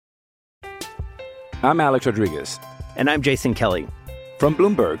I'm Alex Rodriguez. And I'm Jason Kelly. From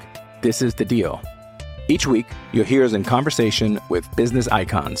Bloomberg, this is The Deal. Each week, you'll hear us in conversation with business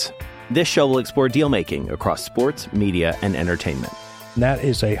icons. This show will explore deal-making across sports, media, and entertainment. That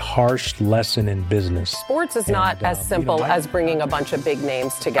is a harsh lesson in business. Sports is not as simple as bringing a bunch of big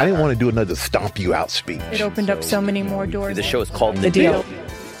names together. I didn't want to do another stomp you out speech. It opened up so many more doors. The show is called The Deal.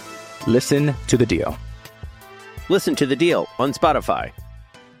 Listen to The Deal. Listen to The Deal on Spotify.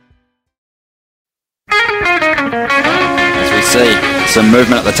 As we see some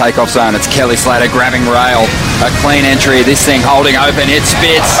movement at the takeoff zone, it's Kelly Slater grabbing rail. A clean entry, this thing holding open, it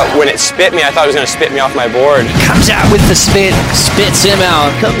spits. When it spit me, I thought it was going to spit me off my board. Comes out with the spit, spits him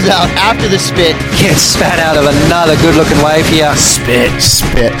out. Comes out after the spit. Gets spat out of another good-looking wave here. Spit.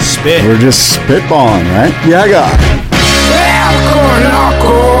 We're just spitballing, right? Yeah, I got it.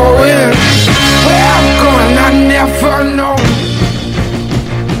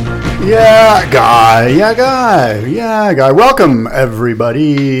 Yeah, guy. Welcome,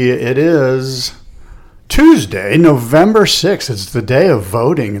 everybody. It is Tuesday, November 6th. It's the day of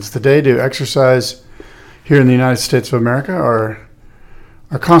voting. It's the day to exercise here in the United States of America our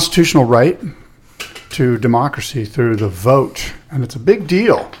constitutional right to democracy through the vote. And it's a big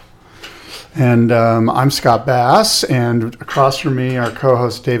deal. And I'm Scott Bass, and across from me, our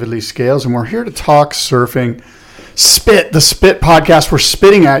co-host David Lee Scales, and we're here to talk surfing. The Spit podcast. We're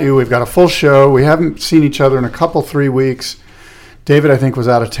spitting at you. We've got a full show. We haven't seen each other in a 3 weeks. David, I think, was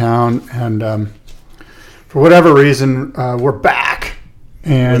out of town, and for whatever reason, we're back.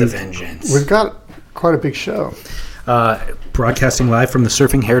 And with a vengeance. We've got quite a big show. Broadcasting live from the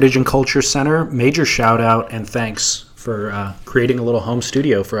Surfing Heritage and Culture Center. Major shout out and thanks for creating a little home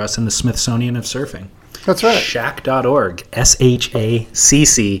studio for us in the Smithsonian of Surfing. That's right. Shacc.org. SHACC.org.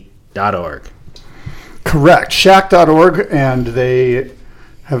 Correct. Shacc.org, and they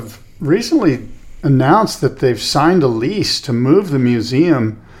have recently announced that they've signed a lease to move the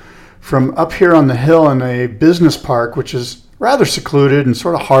museum from up here on the hill in a business park, which is rather secluded and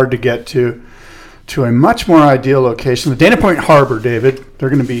sort of hard to get to a much more ideal location. The Dana Point Harbor, David. They're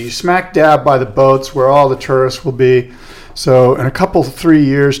going to be smack dab by the boats where all the tourists will be. So in a 3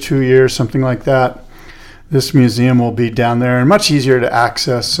 years, 2 years, something like that, this museum will be down there and much easier to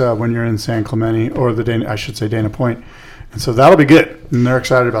access when you're in San Clemente or Dana Point. And so that'll be good. And they're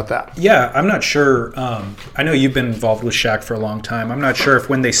excited about that. Yeah, I'm not sure. I know you've been involved with Shacc for a long time. I'm not sure if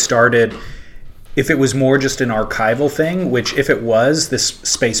when they started, if it was more just an archival thing, which if it was, this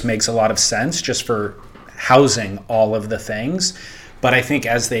space makes a lot of sense just for housing all of the things. But I think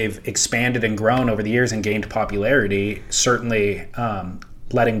as they've expanded and grown over the years and gained popularity, certainly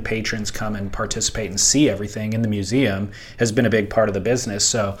letting patrons come and participate and see everything in the museum has been a big part of the business.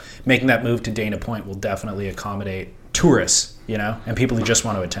 So making that move to Dana Point will definitely accommodate tourists, and people who just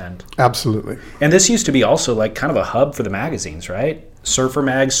want to attend. Absolutely. And this used to be also like kind of a hub for the magazines, right? Surfer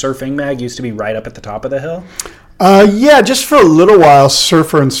Mag, Surfing Mag used to be right up at the top of the hill. Yeah, just for a little while,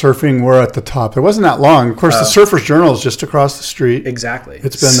 Surfer and Surfing were at the top. It wasn't that long. Of course, the Surfer's Journal is just across the street. Exactly.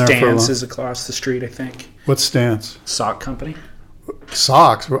 It's been there for a long. Stance is across the street, I think. What's Stance? Sock company.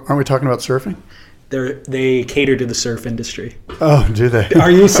 Socks? Aren't we talking about surfing? They cater to the surf industry. Oh, do they?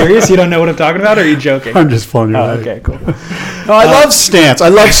 Are you serious? You don't know what I'm talking about, or are you joking? I'm just pulling your leg. Okay, cool. No, I love Stance. I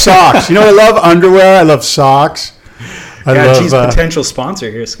love socks. I love underwear. I love socks. She's a potential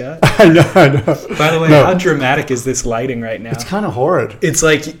sponsor here, Scott. I know. By the way, how dramatic is this lighting right now? It's kind of horrid. It's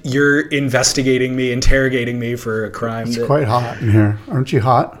like you're interrogating me for a crime. It's quite hot in here. Aren't you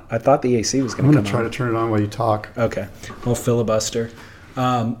hot? I thought the AC was going to come on. I'm going to try to turn it on while you talk. Okay. Well, filibuster.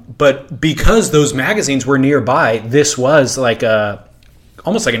 But because those magazines were nearby, this was like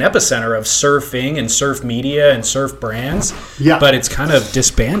almost like an epicenter of surfing and surf media and surf brands. Yeah. But it's kind of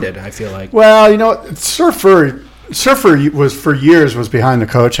disbanded, I feel like. Well, Surfer was behind the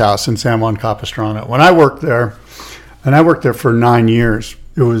Coach House in San Juan Capistrano. When I worked there, and I worked there for 9 years,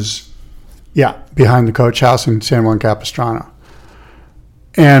 it was, behind the Coach House in San Juan Capistrano.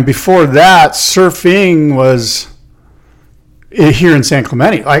 And before that, surfing was here in San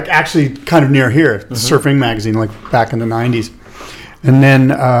Clemente, like actually kind of near here, the Surfing magazine, like back in the 90s. And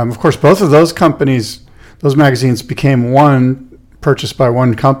then, of course, both of those companies, those magazines became purchased by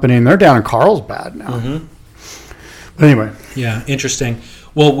one company, and they're down in Carlsbad now. Mm-hmm. But anyway. Yeah, interesting.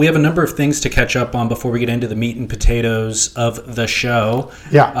 Well, we have a number of things to catch up on before we get into the meat and potatoes of the show.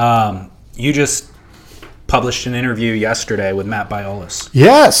 Yeah. You just published an interview yesterday with Matt Biolos.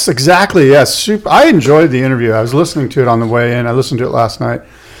 Yes, exactly. Yes. I enjoyed the interview. I was listening to it on the way in. I listened to it last night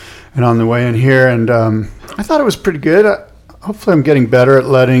and on the way in here, and I thought it was pretty good. Hopefully I'm getting better at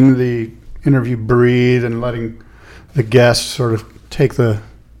letting the interview breathe and letting the guests sort of take the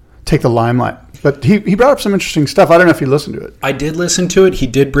limelight. But he brought up some interesting stuff. I don't know if you listened to it. I did listen to it. He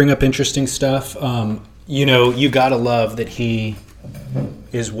did bring up interesting stuff. You got to love that he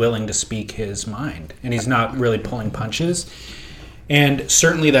is willing to speak his mind, and he's not really pulling punches. And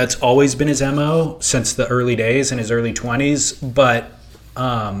certainly that's always been his MO since the early days in his early 20s. But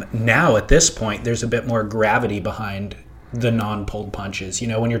now at this point, there's a bit more gravity behind the non-pulled punches.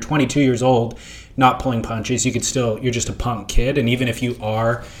 When you're 22 years old, not pulling punches, you're just a punk kid. And even if you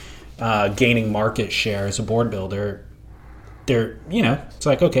are gaining market share as a board builder, it's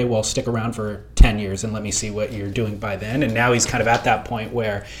like, okay, well, stick around for 10 years and let me see what you're doing by then. And now he's kind of at that point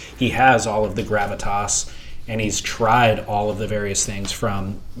where he has all of the gravitas and he's tried all of the various things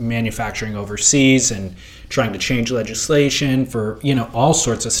from manufacturing overseas and trying to change legislation for, all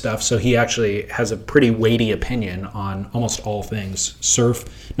sorts of stuff. So he actually has a pretty weighty opinion on almost all things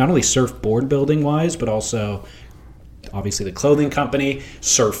surf, not only surf board building wise, but also obviously the clothing company,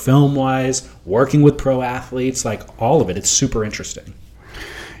 surf film wise, working with pro athletes, like all of it. It's super interesting.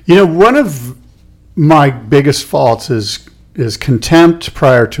 One of my biggest faults is contempt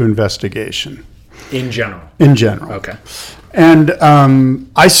prior to investigation. In general. Okay. And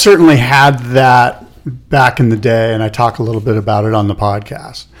I certainly had that back in the day, and I talk a little bit about it on the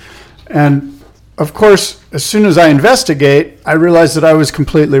podcast. And of course, as soon as I investigate, I realize that I was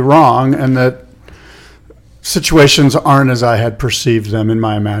completely wrong and that situations aren't as I had perceived them in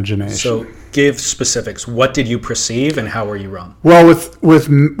my imagination. So give specifics. What did you perceive and how were you wrong? Well,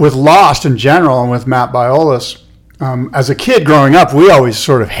 with Lost in general and with Matt Biolos, as a kid growing up, we always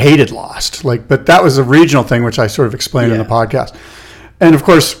sort of hated Lost. But that was a regional thing, which I sort of explained in the podcast. And of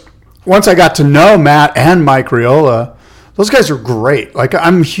course, once I got to know Matt and Mike Riola, those guys are great.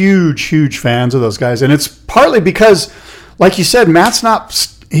 I'm huge fans of those guys. And it's partly because, like you said,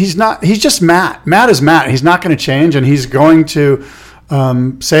 he's just Matt. Matt is Matt. He's not going to change, and he's going to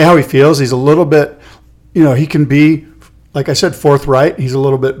say how he feels. He's a little bit, he can be, like I said, forthright. He's a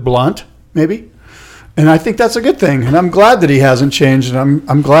little bit blunt, maybe. And I think that's a good thing. And I'm glad that he hasn't changed. And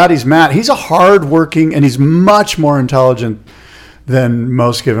I'm glad he's Matt. He's a hard-working, and he's much more intelligent than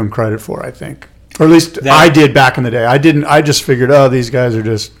most give him credit for, I think. Or at least I did back in the day. I just figured, these guys are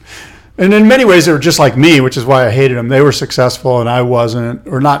just... And in many ways, they were just like me, which is why I hated them. They were successful, and I wasn't.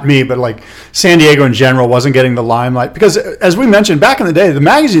 Or not me, but San Diego in general wasn't getting the limelight. Because as we mentioned, back in the day, the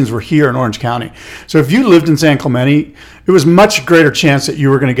magazines were here in Orange County. So if you lived in San Clemente, it was much greater chance that you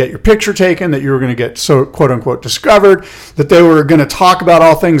were going to get your picture taken, that you were going to get, quote-unquote, discovered, that they were going to talk about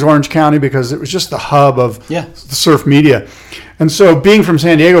all things Orange County because it was just the hub of the surf media. And so being from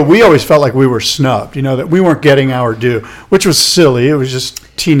San Diego, we always felt like we were snubbed, that we weren't getting our due, which was silly. It was just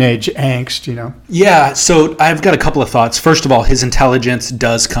teenage angst, Yeah, so I've got a couple of thoughts. First of all, his intelligence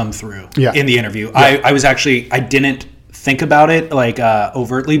does come through in the interview. Yeah. I didn't think about it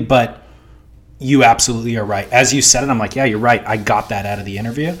overtly, but you absolutely are right. As you said it, I'm like, yeah, you're right. I got that out of the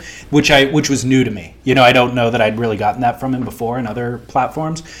interview, which was new to me. I don't know that I'd really gotten that from him before in other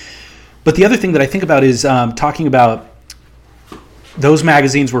platforms. But the other thing that I think about is talking about those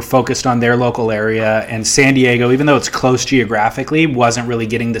magazines were focused on their local area, and San Diego, even though it's close geographically, wasn't really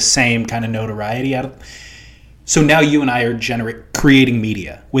getting the same kind of notoriety out of it. So now you and I are creating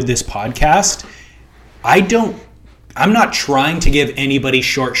media with this podcast. I'm not trying to give anybody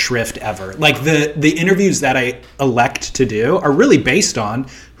short shrift ever. The interviews that I elect to do are really based on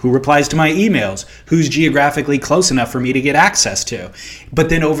who replies to my emails, who's geographically close enough for me to get access to. But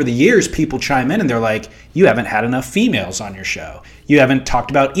then over the years, people chime in and they're like, you haven't had enough females on your show. You haven't talked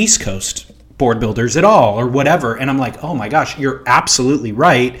about East Coast board builders at all or whatever. And I'm like, oh my gosh, you're absolutely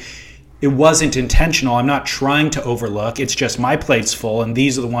right. It wasn't intentional. I'm not trying to overlook. It's just my plate's full, and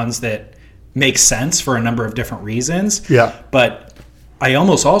these are the ones that make sense for a number of different reasons. Yeah. But I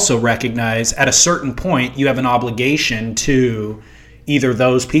almost also recognize at a certain point, you have an obligation to either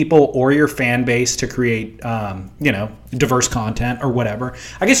those people or your fan base to create, diverse content or whatever.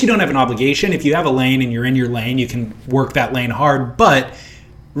 I guess you don't have an obligation. If you have a lane and you're in your lane, you can work that lane hard. But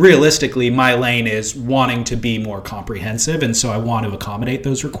realistically, my lane is wanting to be more comprehensive, and so I want to accommodate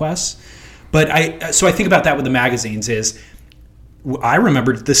those requests. But I think about that with the magazines is I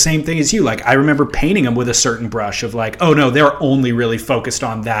remember the same thing as you. I remember painting them with a certain brush of oh no, they're only really focused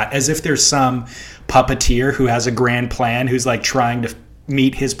on that, as if there's some puppeteer who has a grand plan who's trying to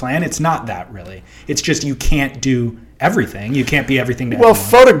meet his plan. It's not that really. It's just you can't do everything. You can't be everything to everyone.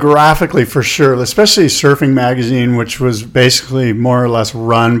 Photographically for sure, especially Surfing Magazine, which was basically more or less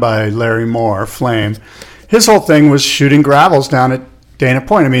run by Larry Moore, Flame. His whole thing was shooting gravels down at Dana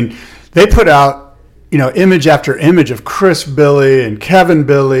Point. I mean, they put out image after image of Chris Billy and Kevin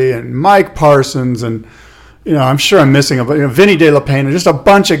Billy and Mike Parsons and I'm sure I'm missing Vinny De La Pena, just a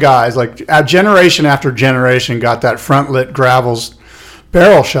bunch of guys, like generation after generation got that front lit gravels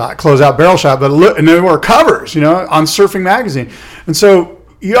barrel shot, closeout barrel shot, and there were covers, on Surfing Magazine. And so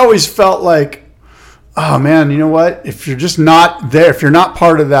you always felt like, oh man, you know what? If you're just not there, if you're not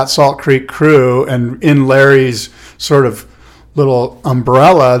part of that Salt Creek crew and in Larry's sort of little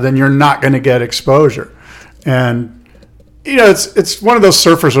umbrella, then you're not going to get exposure. And, it's one of those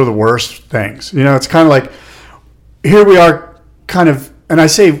surfers are the worst things. It's kind of like, here we are kind of, and I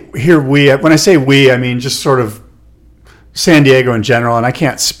say here when I say we, I mean just sort of San Diego in general, and I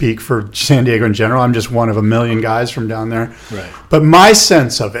can't speak for San Diego in general. I'm just one of a million guys from down there. Right. But my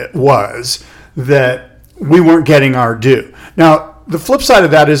sense of it was that we weren't getting our due. Now, the flip side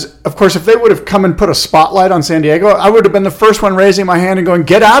of that is, of course, if they would have come and put a spotlight on San Diego, I would have been the first one raising my hand and going,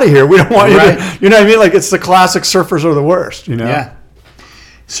 get out of here. We don't want you to, you know what I mean? Like, it's the classic surfers are the worst, Yeah.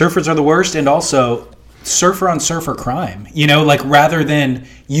 Surfers are the worst, and also surfer on surfer crime, like rather than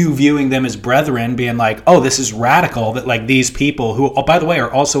you viewing them as brethren, being like, oh, this is radical that like these people who, oh, by the way,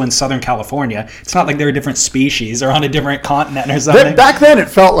 are also in Southern California. It's not like they're a different species or on a different continent or something. Back then it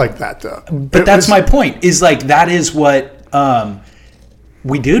felt like that though. But that's my point, is like that is what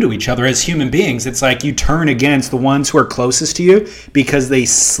we do to each other as human beings. It's like you turn against the ones who are closest to you because they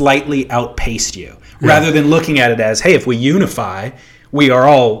slightly outpaced you, rather than looking at it as, hey, if we unify, we are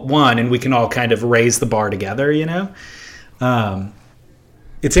all one, and we can all kind of raise the bar together,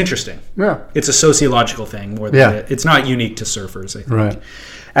 It's interesting. Yeah. It's a sociological thing more than it's not unique to surfers, I think. Right.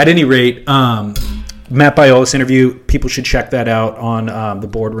 At any rate, Matt Biolos interview, people should check that out on the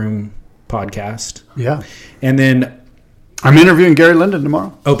Boardroom podcast. Yeah. And then I'm interviewing Gary Linden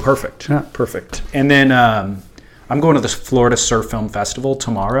tomorrow. Oh, perfect. Yeah. Perfect. And then I'm going to the Florida Surf Film Festival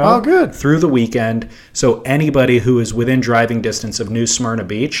tomorrow. Oh, good. Through the weekend. So anybody who is within driving distance of New Smyrna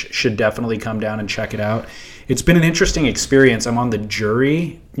Beach should definitely come down and check it out. It's been an interesting experience. I'm on the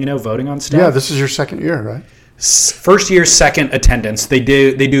jury, voting on stuff. Yeah, this is your second year, right? First year, second attendance. They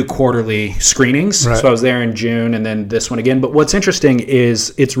do quarterly screenings. Right. So I was there in June and then this one again. But what's interesting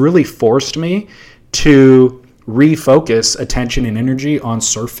is it's really forced me to refocus attention and energy on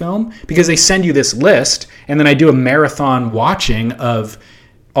surf film, because they send you this list and then I do a marathon watching of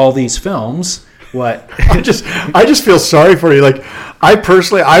all these films. What? I just feel sorry for you. Like, I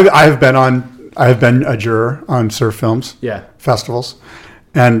personally, I've been a juror on surf films, festivals,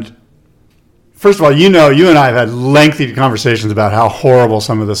 and first of all, you and I have had lengthy conversations about how horrible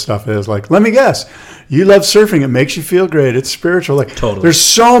some of this stuff is. Like, let me guess, you love surfing. It makes you feel great. It's spiritual. Like, totally. There's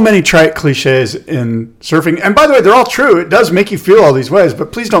so many trite cliches in surfing. And by the way, they're all true. It does make you feel all these ways,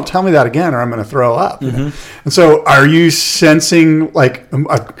 but please don't tell me that again or I'm going to throw up. Mm-hmm. And so are you sensing like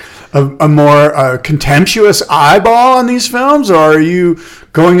a more contemptuous eyeball on these films, or are you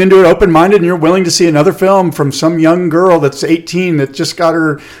going into it open-minded and you're willing to see another film from some young girl that's 18 that just got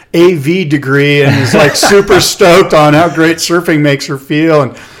her AV degree and is like super stoked on how great surfing makes her feel?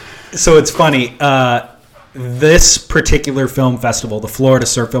 And so it's funny. This particular film festival, the Florida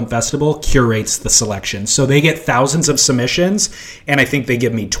Surf Film Festival, curates the selection. So they get thousands of submissions, and I think they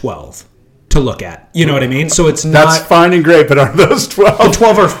give me 12 to look at. You know what I mean? So it's not... That's fine and great, but are those 12? The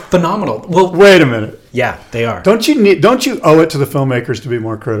 12 are phenomenal. Well, wait a minute. Yeah, they are. Don't you owe it to the filmmakers to be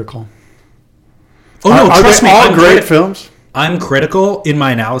more critical? Oh, no, trust me. Are they all great films? I'm critical in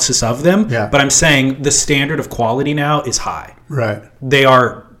my analysis of them, yeah. But I'm saying the standard of quality now is high. Right. They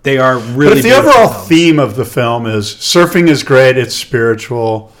are really. But if the overall theme of the film is surfing is great, it's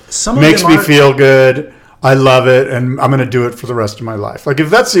spiritual, makes me feel good, I love it, and I'm going to do it for the rest of my life. Like, if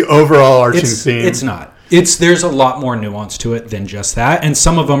that's the overall arching theme, it's not. There's a lot more nuance to it than just that, and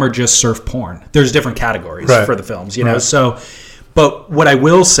some of them are just surf porn. There's different categories for the films, you know. So, but what I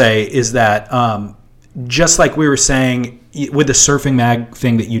will say is that just like we were saying with the surfing mag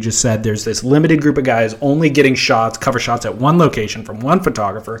thing that you just said, there's this limited group of guys only getting cover shots at one location from one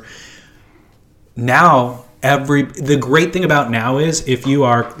photographer. Now, the great thing about now is if you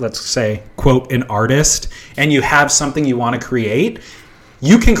are, let's say, quote, an artist, and you have something you want to create,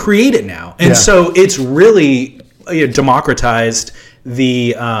 you can create it now. And so it's really democratized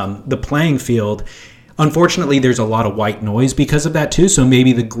the playing field. Unfortunately, there's a lot of white noise because of that too. So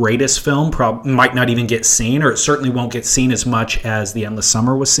maybe the greatest film might not even get seen, or it certainly won't get seen as much as The Endless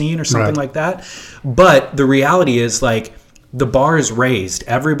Summer was seen or something like that. But the reality is, like, the bar is raised.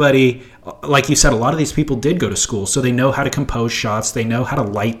 Everybody, like you said, a lot of these people did go to school, so they know how to compose shots. They know how to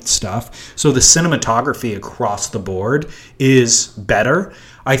light stuff. So the cinematography across the board is better.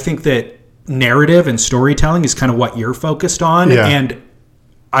 I think that narrative and storytelling is kind of what you're focused on. Yeah. And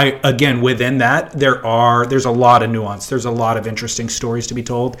again, within that, there's a lot of nuance. There's a lot of interesting stories to be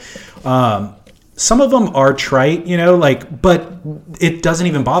told. some of them are trite, but it doesn't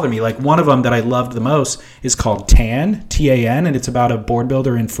even bother me. Like one of them that I loved the most is called Tan, T-A-N, and it's about a board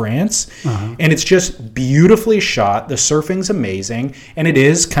builder in France. Uh-huh. And it's just beautifully shot. The surfing's amazing. And it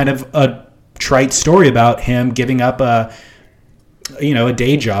is kind of a trite story about him giving up a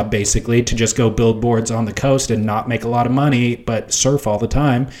day job basically to just go build boards on the coast and not make a lot of money, but surf all the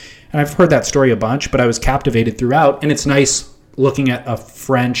time. And I've heard that story a bunch, but I was captivated throughout. And it's nice looking at a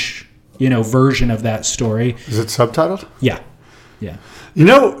French version of that story. Is it subtitled? Yeah.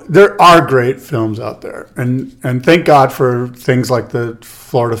 There are great films out there, and thank God for things like the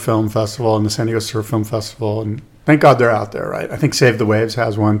Florida Film Festival and the San Diego Surf Film Festival, and thank God they're out there, right? I think Save the Waves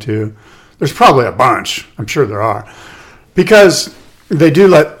has one too. There's probably a bunch. I'm sure there are, because they do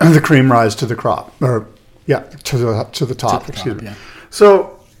let the cream rise to the crop, to the top. Excuse me. Yeah.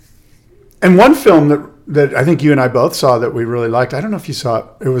 So, and one film that I think you and I both saw that we really liked. I don't know if you saw it.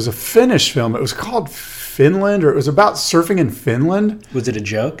 It was a Finnish film. It was called Finland, or it was about surfing in Finland. Was it a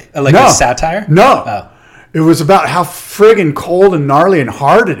joke? A satire? No. Oh. It was about how friggin' cold and gnarly and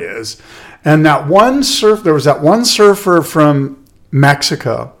hard it is. And there was that one surfer from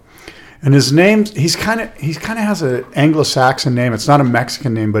Mexico. And his name, he kind of has an Anglo-Saxon name. It's not a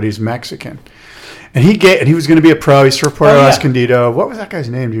Mexican name, but he's Mexican. And he was going to be a pro. He surfed Puerto Escondido. What was that guy's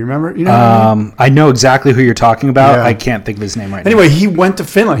name? Do you remember? I know exactly who you're talking about. Yeah. I can't think of his name right now. Anyway, he went to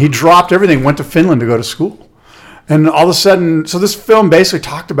Finland. He dropped everything, went to Finland to go to school. And all of a sudden, so this film basically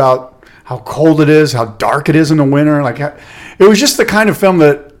talked about how cold it is, how dark it is in the winter. It was just the kind of film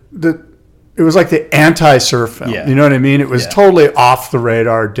that it was like the anti-surf film. Yeah. You know what I mean? It was totally off the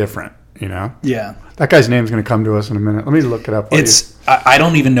radar, different. Yeah. That guy's name's going to come to us in a minute. Let me look it up. I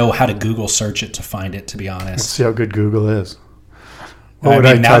don't even know how to Google search it to find it, to be honest. Let's see how good Google is. Now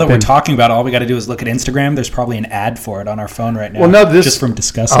that we're talking about it, all we got to do is look at Instagram. There's probably an ad for it on our phone right now. Well, no, just from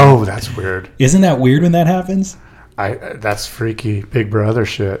discussing. Oh, that's weird. Isn't that weird when that happens? That's freaky Big Brother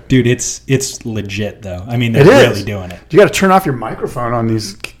shit. Dude, it's legit though. I mean, they're really doing it. You got to turn off your microphone on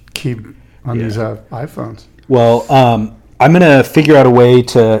these these iPhones. Well, I'm going to figure out a way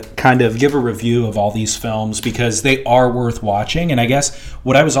to kind of give a review of all these films because they are worth watching. And I guess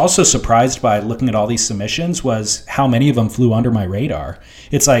what I was also surprised by looking at all these submissions was how many of them flew under my radar.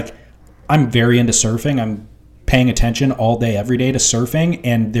 It's like, I'm very into surfing. I'm paying attention all day, every day to surfing.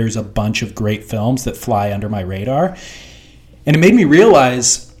 And there's a bunch of great films that fly under my radar. And it made me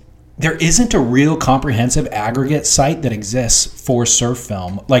realize there isn't a real comprehensive aggregate site that exists for surf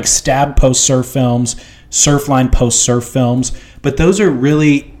film. Like Stab posts surf films, Surfline posts surf films, but those are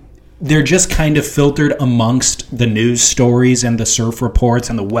really, they're just kind of filtered amongst the news stories and the surf reports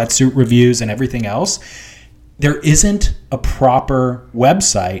and the wetsuit reviews and everything else. There isn't a proper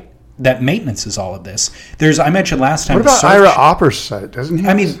website that maintenances all of this. I mentioned last time. What about Ira Opper's site? Doesn't he?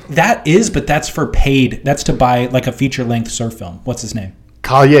 I mean, that is, but that's for paid. That's to buy like a feature-length surf film. What's his name?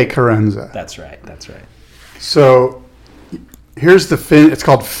 Kalle Carenza. That's right. So here's it's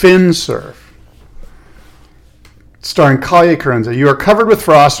called Fin Surf. Starring Kalle Carenza. You are covered with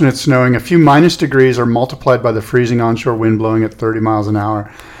frost and it's snowing. A few minus degrees are multiplied by the freezing onshore wind blowing at 30 miles an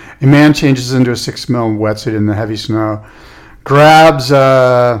hour. A man changes into a 6mm wetsuit in the heavy snow. Grabs...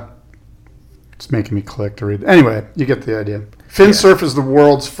 it's making me click to read. Anyway, you get the idea. Fin Surf is the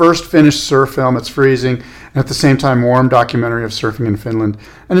world's first Finnish surf film. It's freezing and at the same time warm documentary of surfing in Finland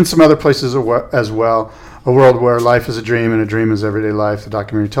and in some other places as well. A world where life is a dream and a dream is everyday life. The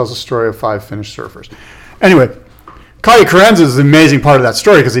documentary tells the story of 5 Finnish surfers. Anyway... Kalle Carenza is the amazing part of that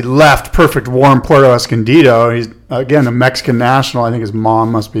story because he left perfect warm Puerto Escondido. He's, again, a Mexican national. I think his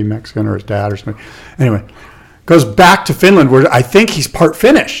mom must be Mexican or his dad or something. Anyway, goes back to Finland where I think he's part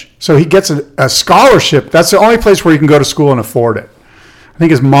Finnish. So he gets a scholarship. That's the only place where you can go to school and afford it. I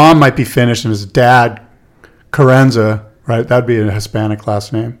think his mom might be Finnish and his dad, Carenza, right? That'd be a Hispanic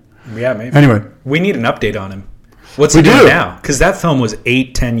last name. Yeah, maybe. Anyway. We need an update on him. What's he doing now? Because that film was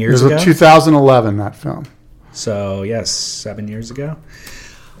 8-10 years ago. It was 2011, that film. So, yes, 7 years ago.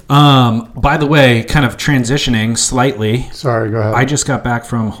 By the way, kind of transitioning slightly. Sorry, go ahead. I just got back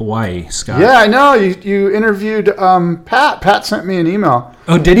from Hawaii, Scott. Yeah, I know. You interviewed Pat. Pat sent me an email.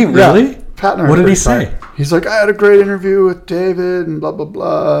 Oh, did he really? Yeah. Pat and I what did he say? He's like, I had a great interview with David and blah, blah,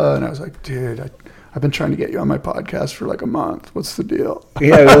 blah. And I was like, dude, I've been trying to get you on my podcast for like a month. What's the deal?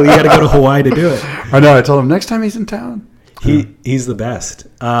 Yeah, well, you got to go to Hawaii to do it. I know. I told him next time he's in town. He's the best.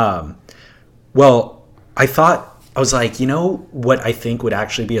 Well, I was like, you know what I think would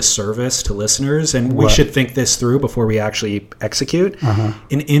actually be a service to listeners, and we should think this through before we actually execute,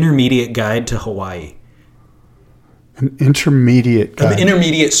 an intermediate guide to Hawaii. An intermediate guide? An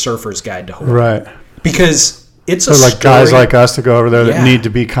intermediate surfer's guide to Hawaii. Right. Because it's so like guys like us to go over there that need to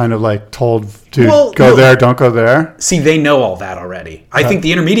be kind of like told to go there, don't go there. See, they know all that already. I think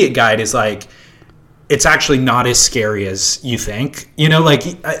the intermediate guide is like, it's actually not as scary as you think. You know, like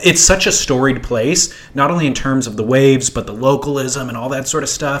it's such a storied place, not only in terms of the waves, but the localism and all that sort of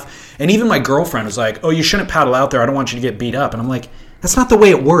stuff. And even my girlfriend was like, oh, you shouldn't paddle out there. I don't want you to get beat up. And I'm like, that's not the way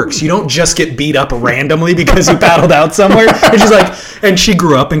it works. You don't just get beat up randomly because you paddled out somewhere. And she's like, and she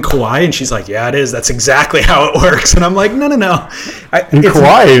grew up in Kauai, and she's like, yeah, it is. That's exactly how it works. And I'm like, no. In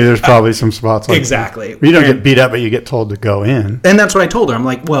Kauai, there's probably some spots like exactly. You don't get beat up, but you get told to go in. And that's what I told her. I'm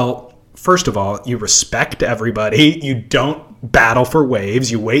like, well, first of all, you respect everybody. You don't battle for waves.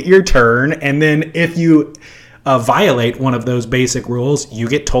 You wait your turn. And then if you violate one of those basic rules, you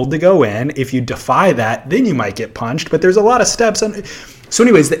get told to go in. If you defy that, then you might get punched. But there's a lot of steps. So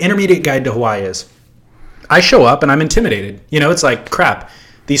anyways, the intermediate guide to Hawaii is, I show up and I'm intimidated. You know, it's like, crap.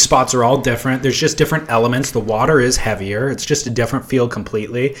 These spots are all different. There's just different elements. The water is heavier. It's just a different feel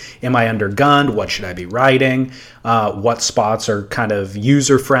completely. Am I undergunned? What should I be riding? What spots are kind of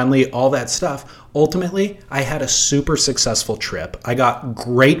user-friendly? All that stuff. Ultimately, I had a super successful trip. I got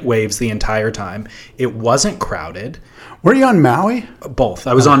great waves the entire time. It wasn't crowded. Were you on Maui? Both.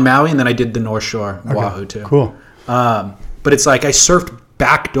 I was on Maui, and then I did the North Shore, Oahu, too. Cool. But it's like I surfed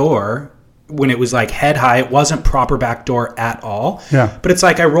backdoor when it was like head high. It wasn't proper backdoor at all. Yeah. But it's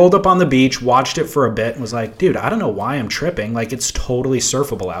like I rolled up on the beach, watched it for a bit, and was like, dude, I don't know why I'm tripping. Like, it's totally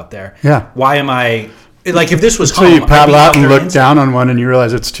surfable out there. Yeah. Why am I... Like, if this was home... So you paddle out and look down on one and you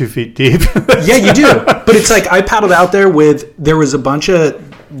realize it's 2 feet deep. Yeah, you do. But it's like I paddled out there with... There was a bunch of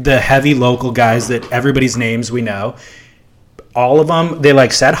the heavy local guys that everybody's names we know. All of them, they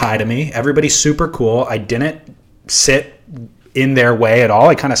like said hi to me. Everybody's super cool. I didn't sit in their way at all.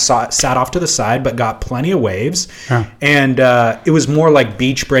 I kind of sat off to the side, but got plenty of waves. Yeah. And it was more like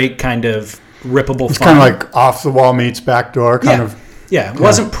beach break kind of rippable it's fun. Kind of like off the wall meets backdoor kind of. Yeah, it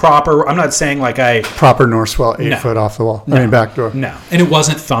wasn't proper. I'm not saying like proper North Swell 8 foot off the wall. No, I mean backdoor. No, and it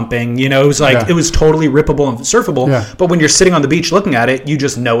wasn't thumping. You know, it was like it was totally rippable and surfable. Yeah. But when you're sitting on the beach looking at it, you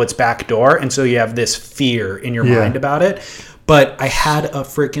just know it's backdoor, and so you have this fear in your mind about it. But I had a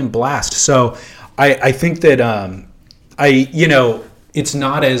freaking blast. So I think that it's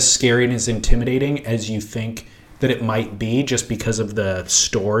not as scary and as intimidating as you think that it might be, just because of the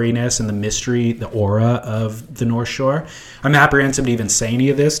storiness and the mystery, the aura of the North Shore. I'm apprehensive to even say any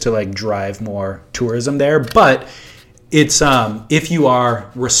of this to like drive more tourism there, but it's if you are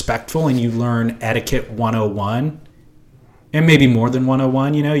respectful and you learn etiquette 101, and maybe more than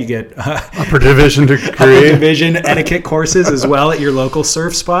 101, you know, you get upper division degree, upper division etiquette courses as well at your local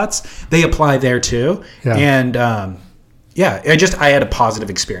surf spots. They apply there too, and I had a positive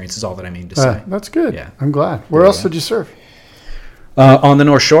experience is all that I mean to say. That's good. Yeah. I'm glad. Where else did you surf? On the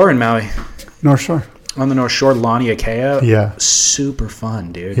North Shore in Maui. North Shore. On the North Shore, Laniakea. Yeah. Super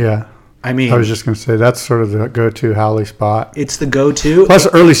fun, dude. Yeah. I mean, I was just going to say, that's sort of the go-to Howley spot. It's the go-to. Plus,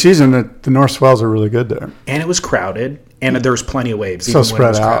 early season, the North Swells are really good there. And it was crowded, and there was plenty of waves. So even spread when it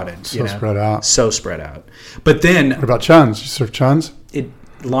was out. Crowded, So spread out. But then... What about Chun's? You surf Chun's?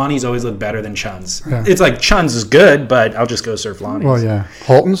 Lonnie's always looked better than Chun's. Yeah. It's like Chun's is good, but I'll just go surf Lonnie's. Well, yeah.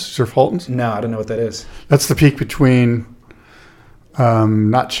 Holton's? Surf Holton's? No, I don't know what that is. That's the peak between,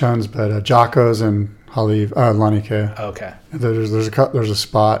 not Chun's, but Jocko's and Laniakea. Okay. There's a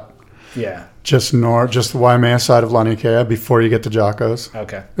spot. Yeah. Just the Waimea side of Laniakea before you get to Jocko's.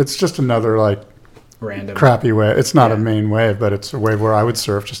 Okay. It's just another random crappy wave. It's not a main wave, but it's a wave where I would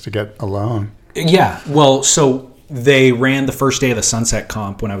surf just to get alone. Yeah. Well, so they ran the first day of the Sunset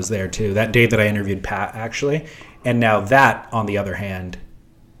Comp when I was there too. That day that I interviewed Pat, actually. And now that, on the other hand,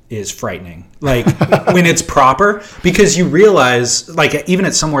 is frightening. Like when it's proper, because you realize, like even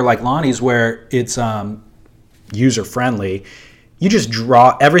at somewhere like Lonnie's where it's user friendly, you just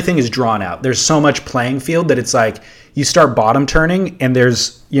everything is drawn out. There's so much playing field that it's like you start bottom turning and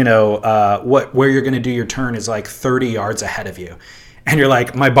there's, where you're going to do your turn is like 30 yards ahead of you. And you're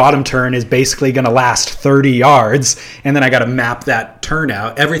like, my bottom turn is basically going to last 30 yards. And then I got to map that turn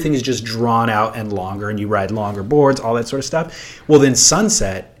out. Everything is just drawn out and longer, and you ride longer boards, all that sort of stuff. Well, then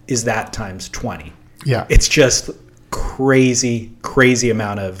Sunset is that times 20. Yeah. It's just crazy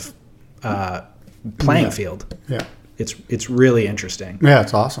amount of playing field. Yeah. It's really interesting. Yeah,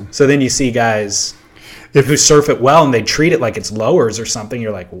 it's awesome. So then you see guys who surf it well and they treat it like it's lowers or something.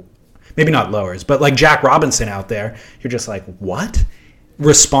 You're like, maybe not lowers, but like Jack Robinson out there, you're just like, what?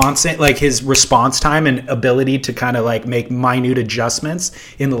 His response time and ability to kind of like make minute adjustments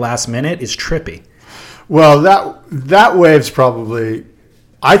in the last minute is trippy. Well, that wave's probably,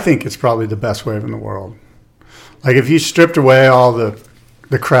 I think it's probably the best wave in the world. Like if you stripped away all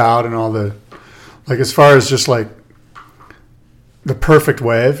the crowd and all the Like as far as just like the perfect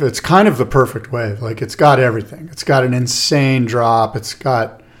wave, it's kind of the perfect wave. Like it's got everything. It's got an insane drop. It's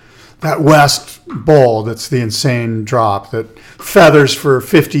got that west bowl that's the insane drop that feathers for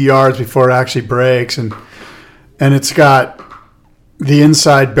 50 yards before it actually breaks, and it's got the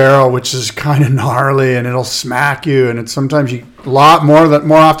inside barrel, which is kind of gnarly, and it'll smack you, and it's sometimes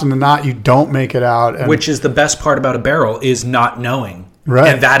more often than not you don't make it out. And which is the best part about a barrel is not knowing, right?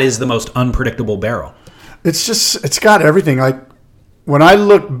 And that is the most unpredictable barrel. It's got everything. Like when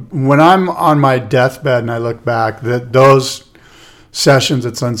I'm on my deathbed and I look back, that those sessions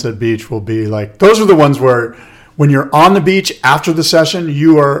at Sunset Beach will be like, those are the ones where when you're on the beach after the session,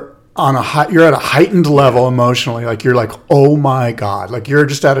 you're at a heightened level emotionally. Like you're like, oh my God, like you're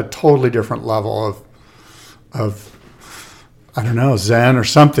just at a totally different level of I don't know, Zen or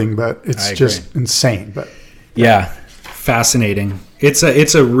something, but it's just insane. But yeah, fascinating. It's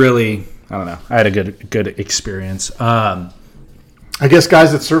a really, I don't know, I had a good experience. I guess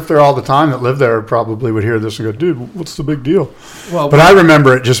guys that surf there all the time that live there probably would hear this and go, dude, what's the big deal? Well, but I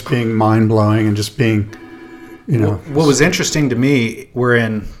remember it just being mind-blowing and just being, you know. What was interesting to me, we're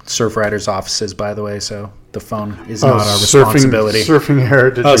in Surf Riders offices, by the way, so the phone is not our responsibility. Surfing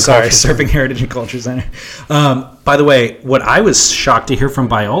Heritage. Surfing Heritage and Culture Center. By the way, what I was shocked to hear from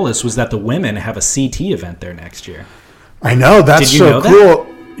Biolis was that the women have a CT event there next year. I know, that's so cool.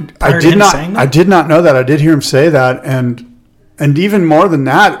 I did not know that. I did hear him say that, and even more than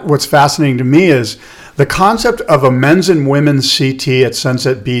that, what's fascinating to me is the concept of a men's and women's CT at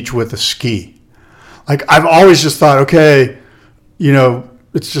Sunset Beach with a ski. Like I've always just thought, okay, you know,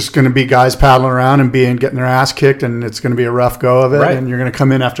 it's just going to be guys paddling around and getting their ass kicked, and it's going to be a rough go of it, right. And you're going to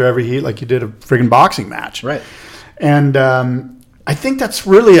come in after every heat like you did a friggin' boxing match. Right. And I think that's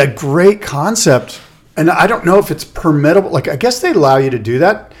really a great concept, and I don't know if it's permittable. Like I guess they allow you to do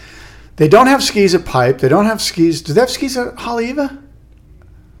that. They don't have skis at Pipe. They don't have skis. Do they have skis at Haleiwa?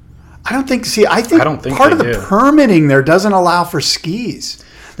 I don't think. See, I think part of the permitting there doesn't allow for skis.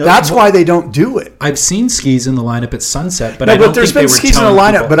 That's why they don't do it. I've seen skis in the lineup at Sunset, but there's been skis in the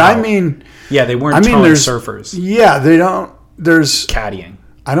lineup. But I mean, yeah, they weren't towing surfers. Yeah, they don't. There's caddying.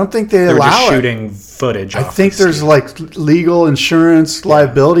 I don't think they allow just shooting footage. I think there's like legal insurance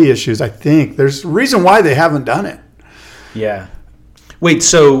liability issues. I think there's a reason why they haven't done it. Yeah. Wait,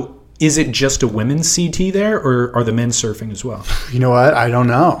 so is it just a women's CT there, or are the men surfing as well? You know what? I don't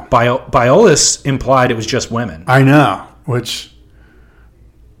know. Biolis implied it was just women. I know, which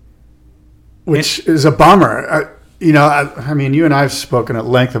is a bummer. I mean, you and I have spoken at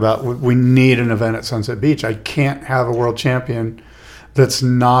length about we need an event at Sunset Beach. I can't have a world champion that's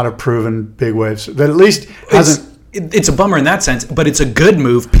not a proven big wave, that at least hasn't. It's a bummer in that sense, but it's a good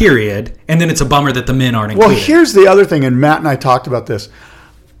move, period. And then it's a bummer that the men aren't included. Well, here's the other thing, and Matt and I talked about this.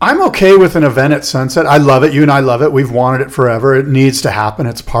 I'm okay with an event at Sunset. I love it. You and I love it. We've wanted it forever. It needs to happen.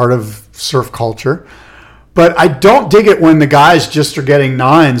 It's part of surf culture. But I don't dig it when the guys just are getting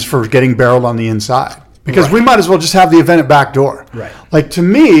nines for getting barreled on the inside. Because we might as well just have the event at back door. Right. Like, to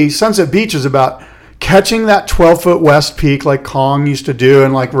me, Sunset Beach is about catching that 12-foot west peak like Kong used to do,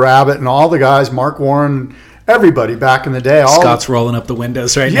 and like Rabbit and all the guys, Mark Warren, everybody back in the day. Scott's rolling up the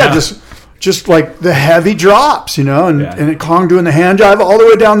windows now. Yeah, just like the heavy drops, you know, and Kong doing the hand jive all the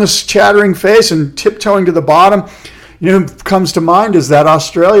way down this chattering face and tiptoeing to the bottom. You know, who comes to mind is that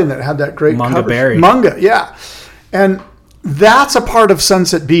Australian that had that great Munga Berry. Munga, yeah. And that's a part of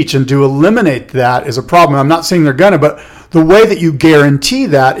Sunset Beach, and to eliminate that is a problem. I'm not saying they're going to, but the way that you guarantee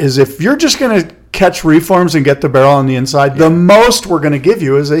that is if you're just going to catch reforms and get the barrel on the inside, the most we're going to give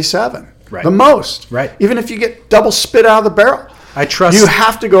you is a 7. Right. The most. Right. Even if you get double spit out of the barrel. I trust you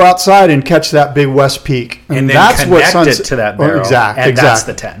have to go outside and catch that big west peak, and then that's connect it to that barrel. Exactly. That's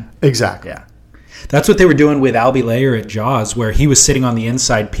the 10. Exactly. Yeah. That's what they were doing with Albie Layer at Jaws, where he was sitting on the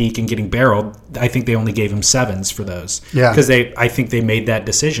inside peak and getting barreled. I think they only gave him 7s for those. Yeah. Because I think they made that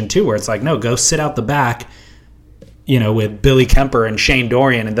decision too, where it's like, no, go sit out the back, you know, with Billy Kemper and Shane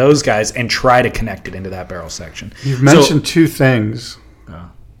Dorian and those guys, and try to connect it into that barrel section. You've mentioned two things.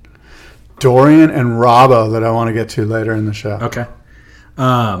 Dorian and Robbo that I want to get to later in the show. Okay.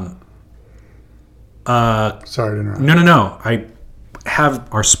 Sorry to interrupt. No. I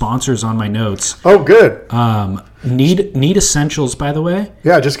have our sponsors on my notes. Oh, good. Need Essentials, by the way.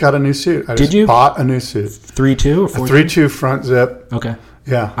 Yeah, I just got a new suit. I just bought a new suit. 3.2 or 4.2? A 3.2 front zip. Okay.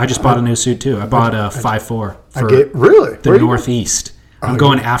 Yeah. I just bought a new suit too. I bought a 5.4 for really? the Northeast. I'm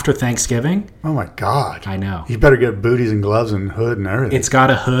going after Thanksgiving. Oh my God. I know. You better get booties and gloves and hood and everything. It's got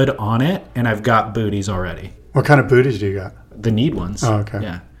a hood on it, and I've got booties already. What kind of booties do you got? The Need ones. Oh, okay.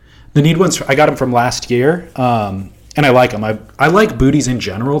 Yeah. The Need ones, I got them from last year. And I like them. I like booties in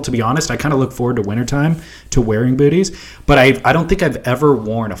general, to be honest. I kind of look forward to wintertime to wearing booties. But I don't think I've ever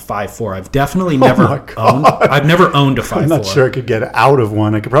worn a 5'4". I've definitely never owned. I've never owned a 5'4". I'm not sure I could get out of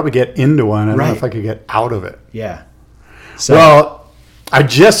one. I could probably get into one. I don't know if I could get out of it. Yeah. So, well, I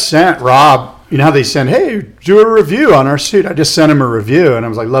just sent Rob, you know how they send, hey, do a review on our suit. I just sent him a review, and I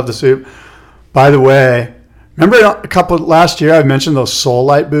was like, love the suit. By the way, remember last year I mentioned those Soul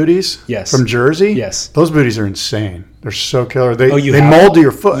Light booties? Yes. From Jersey? Yes. Those booties are insane. They're so killer. They have mold to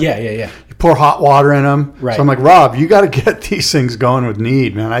your foot. Yeah. You pour hot water in them. Right. So I'm like, Rob, you got to get these things going with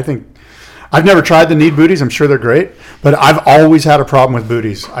Need, man. I think I've never tried the Need booties. I'm sure they're great, but I've always had a problem with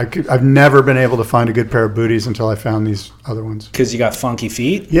booties. I've never been able to find a good pair of booties until I found these other ones. Because you got funky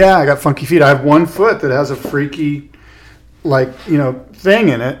feet? Yeah, I got funky feet. I have one foot that has a freaky, thing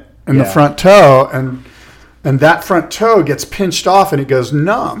in it in the front toe, and that front toe gets pinched off and it goes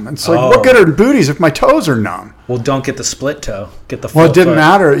numb. And it's like, what good are booties if my toes are numb? Well, don't get the split toe. Get the full Well, it didn't foot.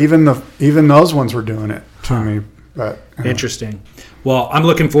 matter. Even those ones were doing it to me. But Interesting. Well, I'm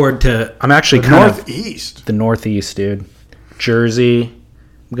looking forward to. I'm actually the Northeast, dude. Jersey.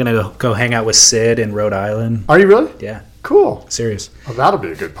 I'm gonna go hang out with Sid in Rhode Island. Are you really? Yeah. Cool. Serious. Well, that'll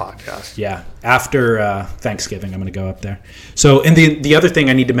be a good podcast. Yeah. After Thanksgiving, I'm going to go up there. So, and the other thing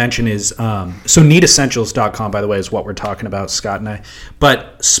I need to mention is, so needessentials.com, by the way, is what we're talking about, Scott and I.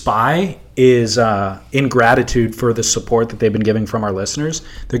 But SPY is, in gratitude for the support that they've been giving from our listeners,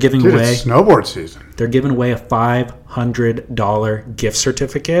 they're giving away... It's snowboard season. They're giving away a $500 gift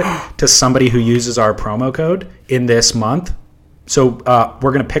certificate to somebody who uses our promo code in this month. So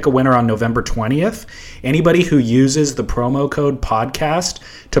we're going to pick a winner on November 20th. Anybody who uses the promo code podcast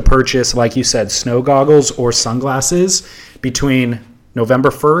to purchase, like you said, snow goggles or sunglasses between November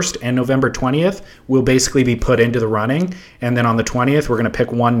 1st and November 20th will basically be put into the running. And then on the 20th, we're going to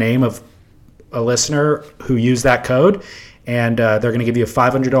pick one name of a listener who used that code. And they're going to give you a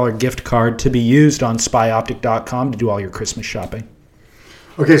 $500 gift card to be used on spyoptic.com to do all your Christmas shopping.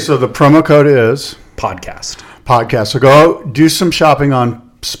 Okay, so the promo code is? Podcast. So go do some shopping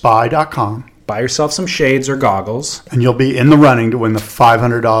on spy.com. Buy yourself some shades or goggles. And you'll be in the running to win the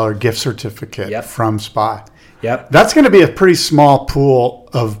 $500 gift certificate from Spy. Yep. That's going to be a pretty small pool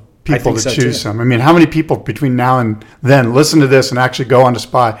of people to choose from. I mean, how many people between now and then listen to this and actually go on to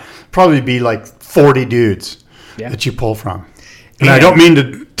Spy? Probably be like 40 dudes that you pull from. And I don't mean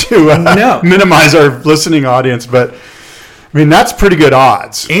to minimize our listening audience, but I mean, that's pretty good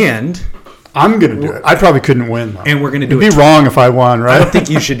odds. And I'm going to do it. I probably couldn't win, though. And we're going to do it. It'd be wrong if I won, right? I don't think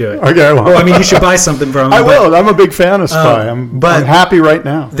you should do it. Okay, well. I mean, you should buy something from them. I will. I'm a big fan of Spy. I'm happy right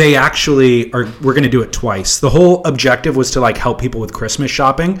now. They actually are. We're going to do it twice. The whole objective was to help people with Christmas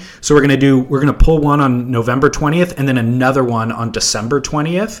shopping. So we're going to pull one on November 20th and then another one on December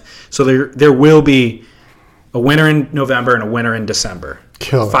 20th. So there will be a winner in November and a winner in December.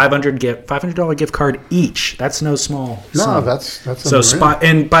 Kill it. $500 gift card each. That's no small. No, that's so Spy.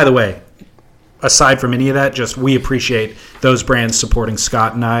 And by the way, aside from any of that, just we appreciate those brands supporting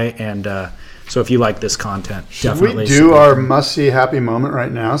Scott and I, and so if you like this content, definitely should we do our must-see happy moment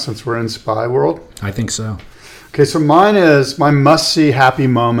right now since we're in Spy World? I think so. Okay, so mine is my must-see happy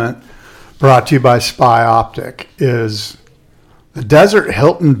moment brought to you by Spy Optic is the Desert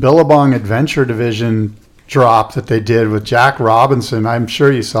Hilton Billabong Adventure Division drop that they did with Jack Robinson. I'm sure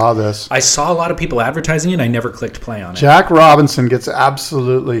you saw this. I saw a lot of people advertising it. I never clicked play on it. Jack Robinson gets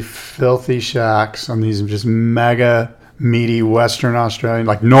absolutely filthy shacks on these just mega meaty Western Australian,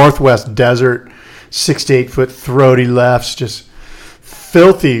 like Northwest Desert, 6 to 8 foot throaty lefts, just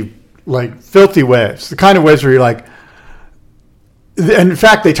filthy waves. The kind of waves where you're like, and in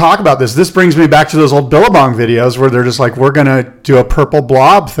fact, they talk about this. This brings me back to those old Billabong videos where they're just like, we're going to do a purple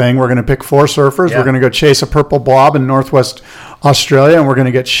blob thing. We're going to pick 4 surfers. Yeah. We're going to go chase a purple blob in Northwest Australia, and we're going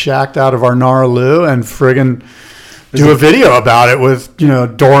to get shacked out of our Narraloo and friggin' do a video about it with,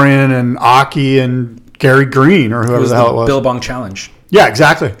 Dorian and Aki and Gary Green or whoever the hell it was. Billabong Challenge. Yeah,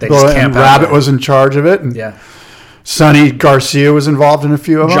 exactly. And Rabbit was in charge of it. And Sonny Garcia was involved in a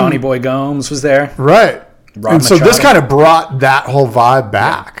few of them. Johnny Boy Gomes was there. Right. And so this kind of brought that whole vibe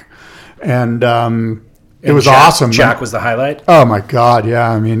back. Yeah. And it was awesome. Jack was the highlight? Oh, my God, yeah.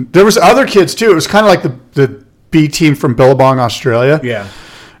 I mean, there was other kids, too. It was kind of like the B team from Billabong, Australia. Yeah.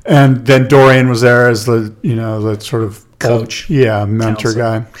 And then Dorian was there as the sort of coach. Mentor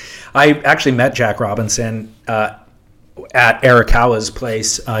guy. I actually met Jack Robinson at Arakawa's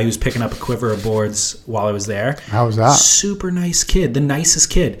place. He was picking up a quiver of boards while I was there. How was that? Super nice kid. The nicest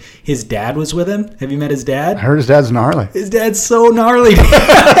kid. His dad was with him. Have you met his dad? I heard his dad's gnarly. His dad's so gnarly.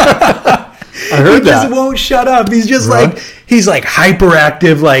 I heard he just won't shut up. He's just he's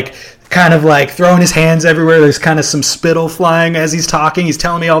hyperactive, kind of like throwing his hands everywhere. There's kind of some spittle flying as he's talking. He's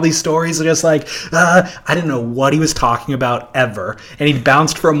telling me all these stories. Just like, I didn't know what he was talking about ever. And he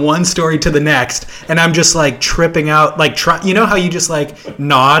bounced from one story to the next. And I'm just like tripping out. Like, you know how you just like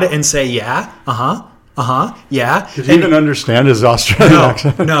nod and say, yeah, yeah. Did you even understand his Australian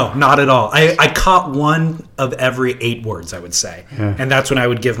accent? No, not at all. I caught one of every 8 words, I would say. Yeah. And that's when I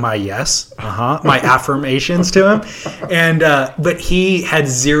would give my yes, my affirmations to him. And but he had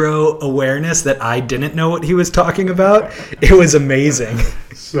zero awareness that I didn't know what he was talking about. It was amazing.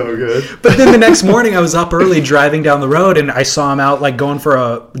 So good. But then the next morning I was up early driving down the road and I saw him out like going for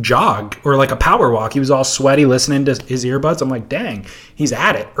a jog or like a power walk. He was all sweaty listening to his earbuds. I'm like, dang, he's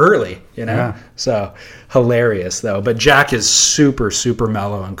at it early, you know? Yeah. So hilarious though. But Jack is super, super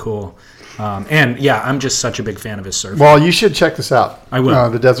mellow and cool. And yeah, I'm just such a big fan of his surfing. Well, you should check this out. I will.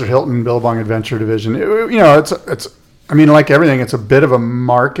 The Desert Hilton Billabong Adventure Division. It's I mean, like everything, it's a bit of a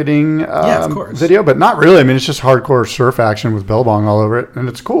marketing video, but not really. I mean, it's just hardcore surf action with Billabong all over it, and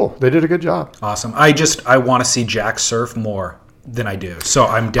it's cool. They did a good job. Awesome. I want to see Jack surf more than I do, so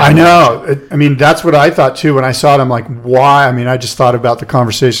I'm down. I know. I mean, that's what I thought too when I saw it. I'm like, why? I mean, I just thought about the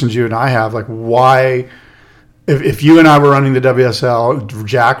conversations you and I have. Like, why? If you and I were running the WSL,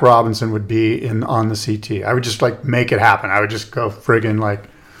 Jack Robinson would be on the CT. I would just like make it happen. I would just go friggin'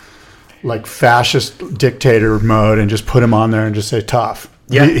 like fascist dictator mode and just put him on there and just say tough.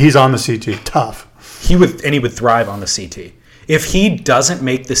 Yeah, he's on the CT. Tough. He would thrive on the CT. If he doesn't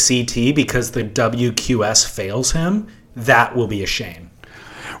make the CT because the WQS fails him, that will be a shame.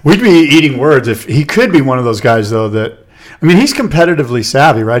 We'd be eating words if he could be one of those guys though that. I mean, he's competitively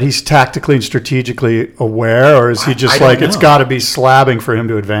savvy, right? He's tactically and strategically aware, or is he just like it's got to be slabbing for him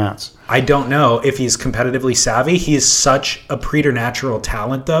to advance? I don't know if he's competitively savvy. He is such a preternatural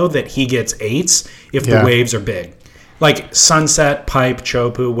talent, though, that he gets 8s if the waves are big. Like Sunset, Pipe,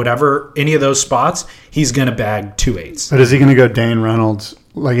 Chopu, whatever, any of those spots, he's going to bag 2 8s. But is he going to go Dane Reynolds?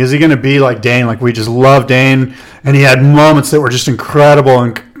 Like, is he going to be like Dane? Like, we just love Dane, and he had moments that were just incredible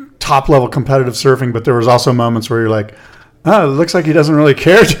and top-level competitive surfing, but there was also moments where you're like, oh, it looks like he doesn't really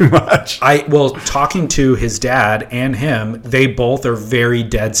care too much. Talking to his dad and him, they both are very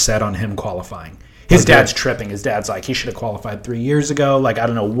dead set on him qualifying. His dad's tripping. His dad's like, he should have qualified 3 years ago. Like, I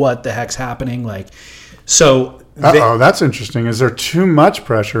don't know what the heck's happening. Like, so. That's interesting. Is there too much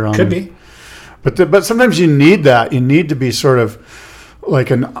pressure on him? Could be. But sometimes you need that. You need to be sort of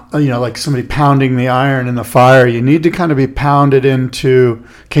like like somebody pounding the iron in the fire. You need to kind of be pounded into,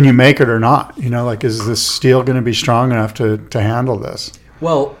 can you make it or not? You know, like, is this steel going to be strong enough to handle this?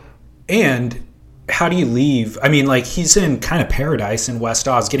 Well, and how do you leave? I mean, like, he's in kind of paradise in West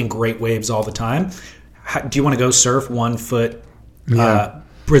Oz, getting great waves all the time. Do you want to go surf 1 foot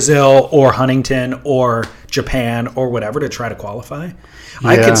Brazil or Huntington or Japan or whatever to try to qualify? Yeah.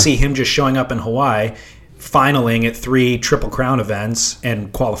 I could see him just showing up in Hawaii, finaling at 3 Triple Crown events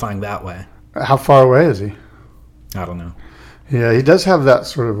and qualifying that way. How far away is he? I don't know. Yeah, he does have that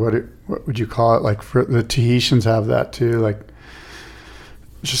sort of, what would you call it? Like, for the Tahitians have that too, like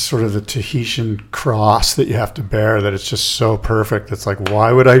just sort of the Tahitian cross that you have to bear, that it's just so perfect. It's like,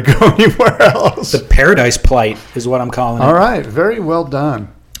 why would I go anywhere else? The Paradise Plight is what I'm calling it. All right, very well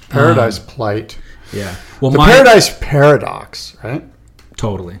done. Paradise Plight. Yeah. Well, the Paradise Paradox, right?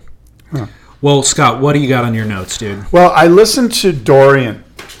 Totally. Huh. Well, Scott, what do you got on your notes, dude? Well, I listened to Dorian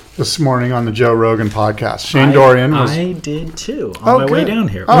this morning on the Joe Rogan podcast. Shane Dorian was... I did too, on my way down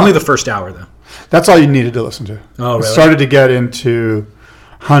here. Only the first hour, though. That's all you needed to listen to. Oh, really? I started to get into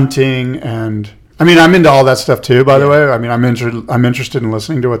hunting, and I mean, I'm into all that stuff too, by the way. I mean, I'm interested in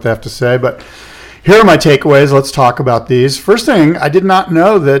listening to what they have to say, but here are my takeaways. Let's talk about these. First thing, I did not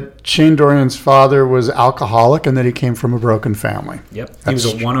know that Shane Dorian's father was alcoholic and that he came from a broken family. Yep. He was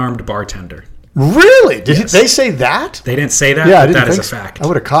a one-armed bartender. Really? Did they say that? They didn't say that, yeah, but that is a fact. I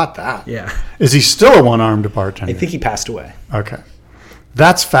would have caught that. Yeah. Is he still a one-armed bartender? I think he passed away. Okay.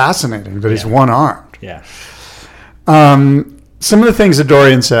 That's fascinating that he's one-armed. Yeah. Some of the things that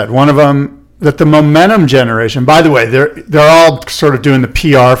Dorian said, one of them, that the Momentum Generation, by the way, they're all sort of doing the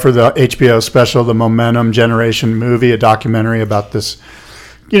PR for the HBO special, the Momentum Generation movie, a documentary about this,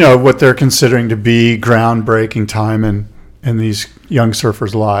 what they're considering to be groundbreaking time in these young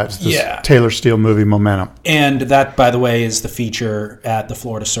surfers' lives. This Taylor Steele movie, Momentum. And that, by the way, is the feature at the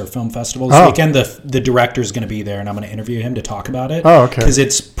Florida Surf Film Festival this weekend. The director's going to be there, and I'm going to interview him to talk about it. Oh, okay. Because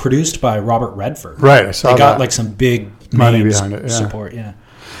it's produced by Robert Redford. Right, I saw that. They got like some big money behind it. Yeah. Support, yeah.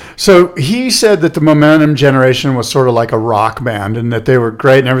 So he said that the Momentum Generation was sort of like a rock band, and that they were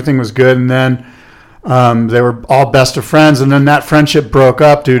great and everything was good, and then they were all best of friends, and then that friendship broke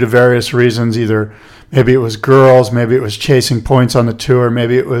up due to various reasons, either Maybe it was girls. Maybe it was chasing points on the tour.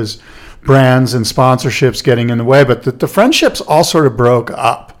 Maybe it was brands and sponsorships getting in the way. But the friendships all sort of broke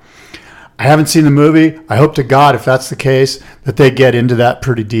up. I haven't seen the movie. I hope to God, if that's the case, that they get into that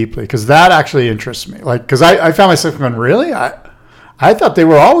pretty deeply, because that actually interests me. Like, because I found myself going, really? I thought they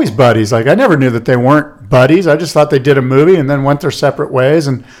were always buddies. Like, I never knew that they weren't buddies. I just thought they did a movie and then went their separate ways.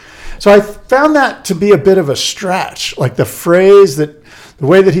 And so I found that to be a bit of a stretch. Like the phrase that, the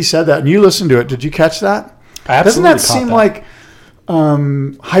way that he said that, and you listened to it, did you catch that? Doesn't that seem like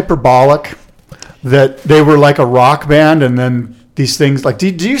hyperbolic, that they were like a rock band and then these things, like, do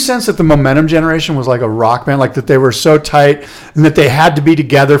you sense that the Momentum Generation was like a rock band, like that they were so tight and that they had to be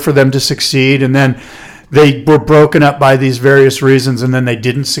together for them to succeed, and then they were broken up by these various reasons and then they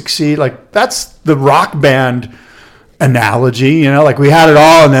didn't succeed? Like, that's the rock band analogy, you know, like we had it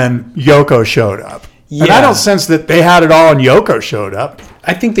all and then Yoko showed up. Yeah. And I don't sense that they had it all and Yoko showed up.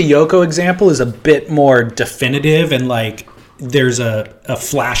 I think the Yoko example is a bit more definitive, and like there's a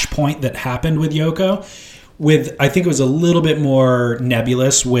flashpoint that happened with Yoko. I think it was a little bit more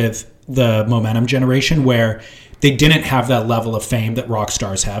nebulous with the Momentum Generation, where they didn't have that level of fame that rock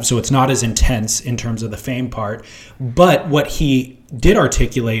stars have. So it's not as intense in terms of the fame part. But what he did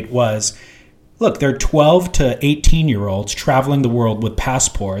articulate was, look, they're 12 to 18-year-olds traveling the world with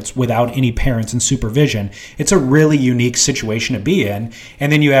passports without any parents and supervision. It's a really unique situation to be in.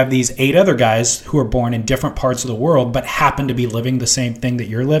 And then you have these 8 other guys who are born in different parts of the world but happen to be living the same thing that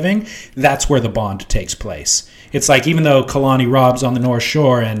you're living. That's where the bond takes place. It's like, even though Kalani Robb's on the North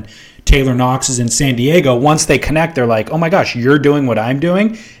Shore and Taylor Knox is in San Diego, once they connect, they're like, oh my gosh, you're doing what I'm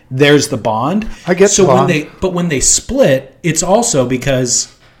doing. There's the bond. I get so the bond. when they split, it's also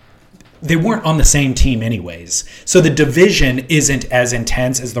because they weren't on the same team anyways. So the division isn't as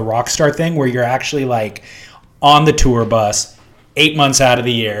intense as the Rockstar thing, where you're actually like on the tour bus 8 months out of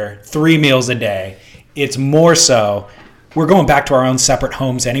the year, 3 meals a day. It's more so we're going back to our own separate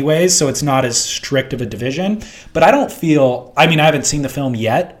homes anyways, so it's not as strict of a division. But I don't feel, I haven't seen the film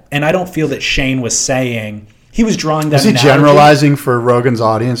yet, and I don't feel that Shane was saying, he was drawing that analogy. Is he generalizing for Rogan's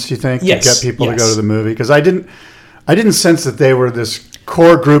audience, do you think, yes, to get people to go to the movie? Because I didn't sense that they were this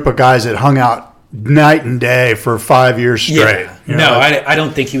core group of guys that hung out night and day for 5 years straight. Yeah. You know, I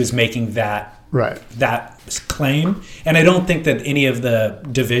don't think he was making that claim, and I don't think that any of the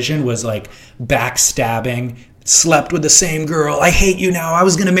division was like backstabbing, slept with the same girl, I hate you now, I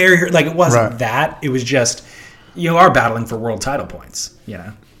was going to marry her. Like, it wasn't that. It was just, you are battling for world title points, you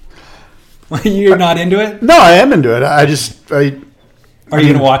know. You're not into it? No, I am into it. Are you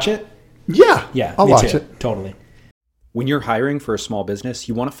going to watch it? Yeah, I'll watch it. Totally. When you're hiring for a small business,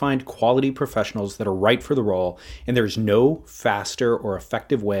 you want to find quality professionals that are right for the role, and there's no faster or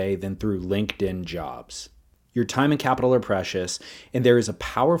effective way than through LinkedIn Jobs. Your time and capital are precious, and there is a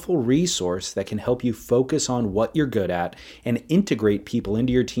powerful resource that can help you focus on what you're good at and integrate people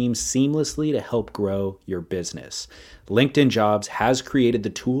into your team seamlessly to help grow your business. LinkedIn Jobs has created the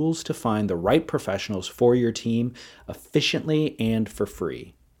tools to find the right professionals for your team efficiently and for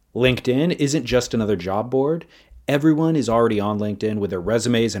free. LinkedIn isn't just another job board. Everyone is already on LinkedIn with their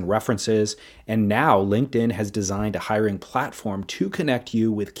resumes and references, and now LinkedIn has designed a hiring platform to connect you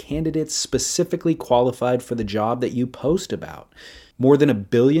with candidates specifically qualified for the job that you post about. More than 1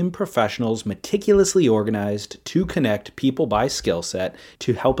 billion professionals meticulously organized to connect people by skill set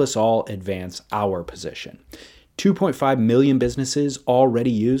to help us all advance our position. 2.5 million businesses already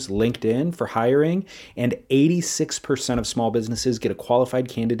use LinkedIn for hiring, and 86% of small businesses get a qualified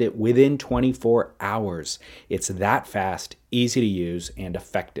candidate within 24 hours. It's that fast, easy to use, and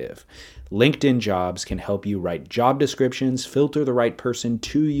effective. LinkedIn Jobs can help you write job descriptions, filter the right person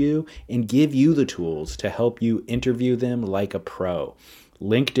to you, and give you the tools to help you interview them like a pro.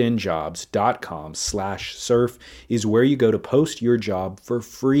 LinkedInjobs.com/surf is where you go to post your job for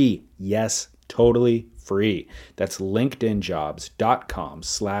free. Yes, totally free. That's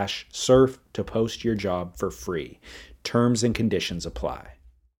LinkedInjobs.com/surf to post your job for free. Terms and conditions apply.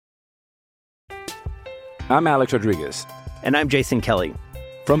 I'm Alex Rodriguez. And I'm Jason Kelly.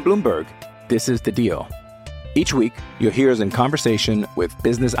 From Bloomberg, this is The Deal. Each week, you'll hear us in conversation with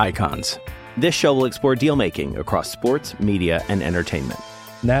business icons. This show will explore deal-making across sports, media, and entertainment.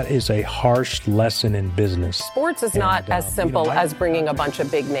 That is a harsh lesson in business. Sports is not as simple as bringing a bunch of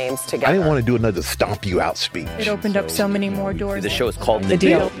big names together. I didn't want to do another stomp you out speech. It opened up so many more doors. The show is called The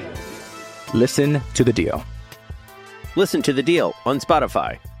Deal. Listen to The Deal. Listen to The Deal on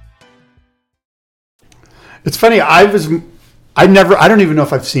Spotify. It's funny. I don't even know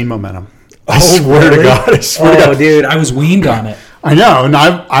if I've seen Momentum. I swear to God. Dude, I was weaned on it. I know, and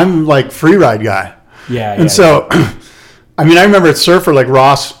I'm like free ride guy. Yeah. And so, I remember at Surfer, like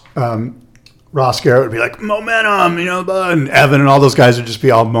Ross Ross Garrett would be like, momentum, and Evan and all those guys would just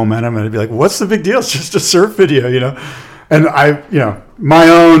be all momentum. And it'd be like, what's the big deal? It's just a surf video, And my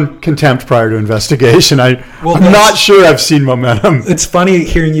own contempt prior to investigation, I'm not sure I've seen momentum. It's funny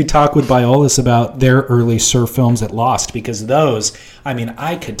hearing you talk with Biolos about their early surf films at Lost, because those,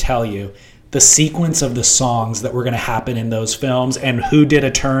 I could tell you the sequence of the songs that were going to happen in those films and who did a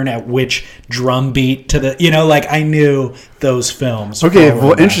turn at which drum beat to the, I knew those films. Okay,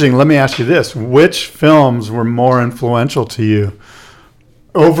 well, interesting. Let me ask you this. Which films were more influential to you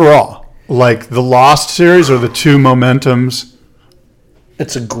overall? Like the Lost series or the two Momentums?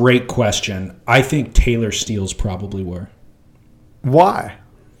 It's a great question. I think Taylor Steele's probably were. Why?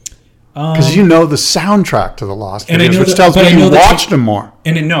 Because the soundtrack to the Lost videos, which tells me you watched them more.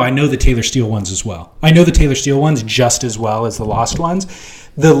 I know the Taylor Steele ones as well. I know the Taylor Steele ones just as well as the Lost ones.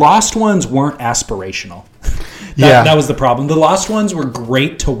 The Lost ones weren't aspirational. That was the problem. The Lost ones were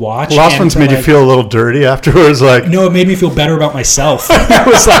great to watch. The Lost ones made you feel a little dirty afterwards. No, it made me feel better about myself.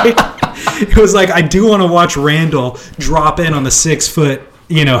 It was like I do want to watch Randall drop in on the 6-foot,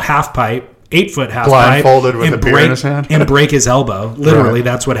 half pipe. 8-foot half blindfolded with a beer in his hand and break his elbow. Literally, right.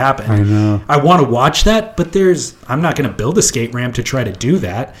 That's what happened. I know. I want to watch that, but I'm not going to build a skate ramp to try to do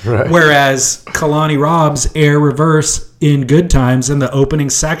that. Right. Whereas Kalani Robb's air reverse in Good Times in the opening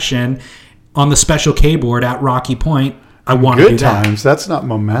section on the Special K board at Rocky Point, I want to do that. Good Times. That's not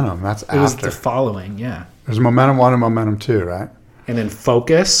momentum. That's after. It was the following. Yeah. There's momentum 1 and momentum 2, right? And then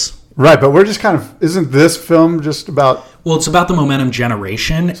Focus. Right, but we're just isn't this film just about... Well, it's about the Momentum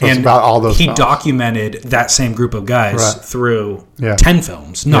generation. So it's about all those films. Documented that same group of guys through 10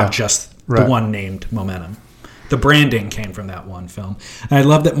 films, not just the one named Momentum. The branding came from that one film. And I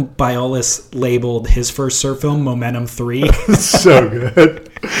love that Biolos labeled his first surf film Momentum 3. It's so good.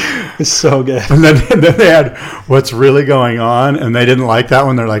 It's so good. And then they had What's Really Going On, and they didn't like that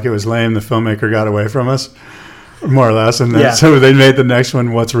one. They're like, it was lame. The filmmaker got away from us. More or less. And then so they made the next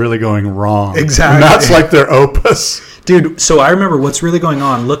one, What's Really Going Wrong. Exactly. And that's like their opus. Dude, so I remember What's Really Going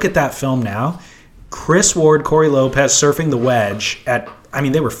On. Look at that film now. Chris Ward, Corey Lopez surfing the wedge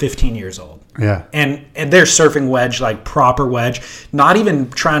they were 15 years old. Yeah. And they're surfing wedge, like proper wedge. Not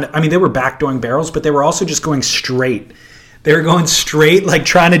even trying to, they were backdooring barrels, but they were also just going straight. They were going straight, like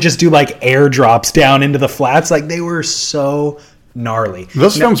trying to just do like airdrops down into the flats. Like they were so gnarly.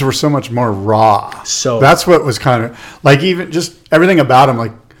 Those films were so much more raw. So that's what was kind of like, even just everything about them,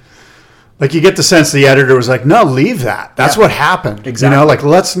 like you get the sense the editor was like, no, leave that. That's what happened. Exactly.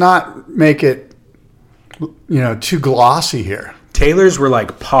 Let's not make it too glossy here. Taylor's were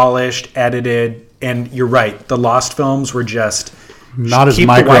like polished, edited, and you're right, the Lost films were just not as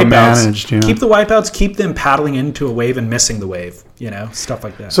micromanaged. Keep the wipeouts, keep them paddling into a wave and missing the wave, stuff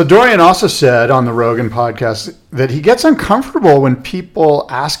like that. So Dorian also said on the Rogan podcast that he gets uncomfortable when people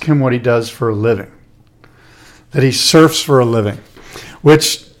ask him what he does for a living, that he surfs for a living,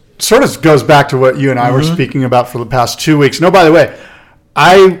 which sort of goes back to what you and I were speaking about for the past 2 weeks. No, by the way,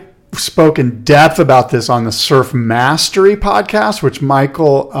 I spoke in depth about this on the Surf Mastery podcast, which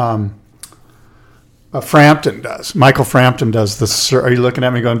Michael Frampton does. Michael Frampton does the. Are you looking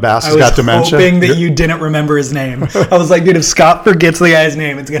at me going, Bass has got dementia? I was hoping that you didn't remember his name. I was like, dude, if Scott forgets the guy's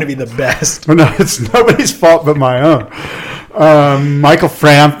name, it's going to be the best. Well, no, it's nobody's fault but my own. Michael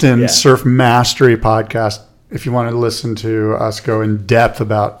Frampton's Surf Mastery podcast, if you want to listen to us go in depth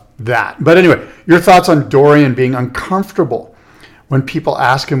about that. But anyway, your thoughts on Dorian being uncomfortable when people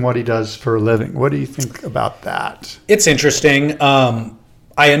ask him what he does for a living. What do you think about that? It's interesting.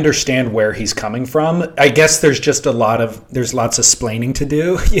 I understand where he's coming from. I guess there's lots of splaining to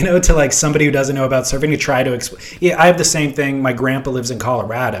do, to like somebody who doesn't know about surfing to try to explain. Yeah, I have the same thing. My grandpa lives in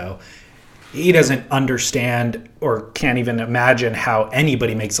Colorado. He doesn't understand or can't even imagine how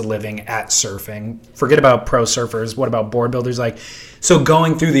anybody makes a living at surfing. Forget about pro surfers. What about board builders? So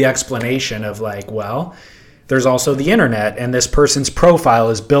going through the explanation of there's also the internet, and this person's profile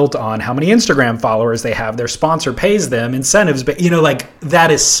is built on how many Instagram followers they have. Their sponsor pays them incentives, but that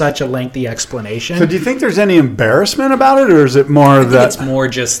is such a lengthy explanation. So do you think there's any embarrassment about it, or is it more that it's more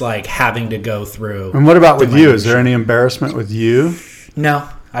just like having to go through? And what about with you? Is there any embarrassment with you? No,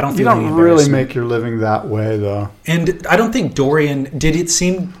 I don't feel you don't really make your living that way, though. And I don't think Dorian, did it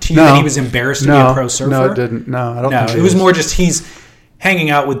seem to you that he was embarrassed to be a pro surfer? No, it didn't. No, I don't think it was more just he's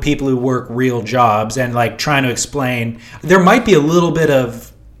hanging out with people who work real jobs and trying to explain. There might be a little bit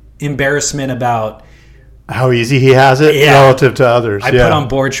of embarrassment about how easy he has it relative to others. I put on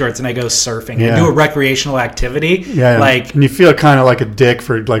board shorts and I go surfing and do a recreational activity. And you feel kind of like a dick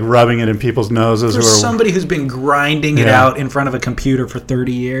for rubbing it in people's noses. For somebody who's been grinding it out in front of a computer for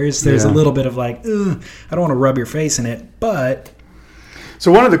 30 years, there's a little bit of I don't want to rub your face in it, but.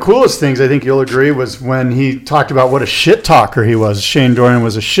 So one of the coolest things, I think you'll agree, was when he talked about what a shit talker he was. Shane Dorian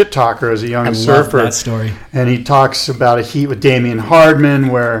was a shit talker as a young surfer. I love that story. And he talks about a heat with Damien Hardman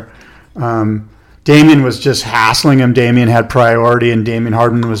where Damien was just hassling him. Damien had priority, and Damien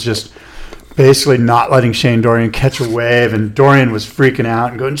Hardman was just basically not letting Shane Dorian catch a wave. And Dorian was freaking out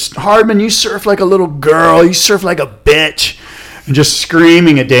and going, Hardman, you surf like a little girl. You surf like a bitch. And just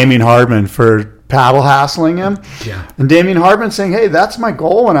screaming at Damien Hardman for paddle hassling him. Yeah. And Damien Hardman saying, hey, that's my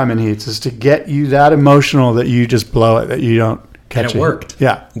goal when I'm in heats, is to get you that emotional that you just blow it, that you don't catch it. And it worked.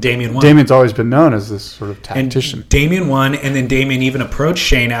 Yeah. Damien won. Damien's always been known as this sort of tactician. And Damien won, and then Damien even approached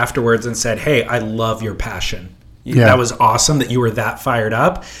Shane afterwards and said, hey, I love your passion. Yeah. That was awesome that you were that fired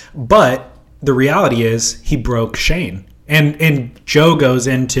up. But the reality is he broke Shane. And Joe goes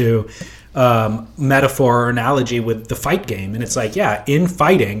into metaphor or analogy with the fight game, and it's like, yeah, in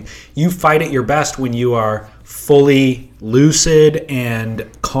fighting you fight at your best when you are fully lucid and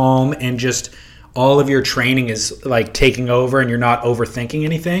calm, and just all of your training is like taking over and you're not overthinking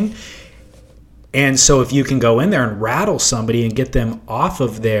anything. And so if you can go in there and rattle somebody and get them off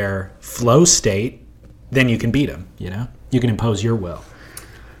of their flow state, then you can beat them. You can impose your will.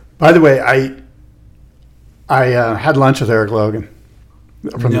 By the way, I had lunch with Eric Logan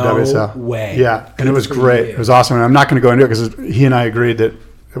from the WSL. No way. Yeah, and it was great. It was awesome. And I'm not going to go into it because he and I agreed that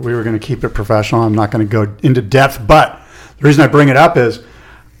we were going to keep it professional. I'm not going to go into depth. But the reason I bring it up is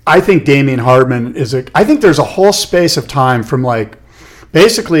I think Damien Hardman I think there's a whole space of time from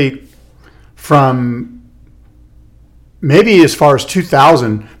basically from maybe as far as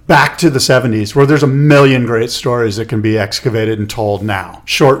 2000 back to the 70s, where there's a million great stories that can be excavated and told now.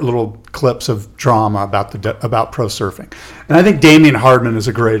 Short little clips of drama about pro surfing. And I think Damien Hardman is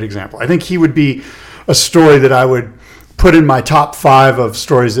a great example. I think he would be a story that I would put in my top 5 of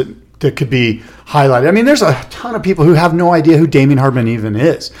stories that could be highlighted. I mean, there's a ton of people who have no idea who Damien Hardman even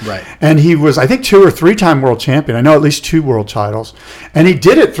is. Right. And he was, I think, 2 or 3-time world champion. I know at least 2 world titles. And he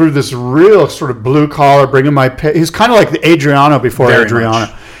did it through this real sort of blue collar, bringing my pay. He's kind of like the Adriano before Very Adriano.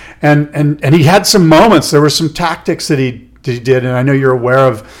 much. And he had some moments. There were some tactics that he did, and I know you're aware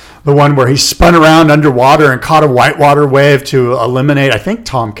of the one where he spun around underwater and caught a whitewater wave to eliminate, I think,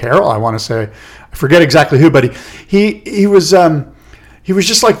 Tom Carroll, I want to say. I forget exactly who, but he was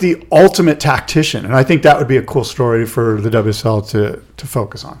just like the ultimate tactician, and I think that would be a cool story for the WSL to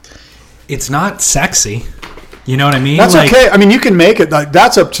focus on. It's not sexy. You know what I mean? That's okay. I mean, you can make it.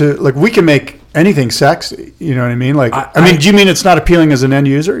 That's up to, we can make anything sexy. You know what I mean? I mean, do you mean it's not appealing as an end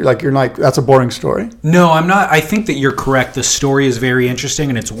user? You're like, that's a boring story? No, I'm not. I think that you're correct. The story is very interesting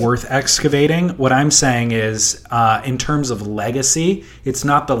and it's worth excavating. What I'm saying is, in terms of legacy, it's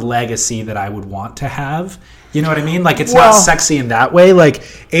not the legacy that I would want to have. You know what I mean? It's not sexy in that way.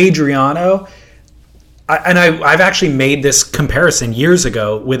 Adriano, I've actually made this comparison years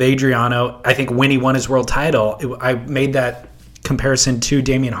ago with Adriano. I think when he won his world title, I made that comparison to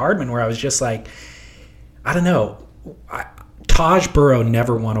Damien Hardman, where I was just like, I don't know. Taj Burrow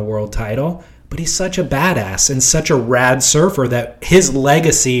never won a world title, but he's such a badass and such a rad surfer that his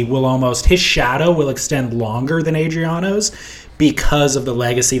legacy his shadow will extend longer than Adriano's because of the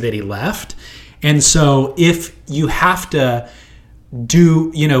legacy that he left. And so if you have to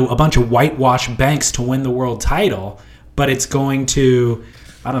do, a bunch of whitewash banks to win the world title, but it's going to,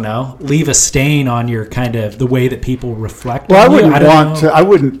 I don't know, leave a stain on your kind of the way that people reflect on you. I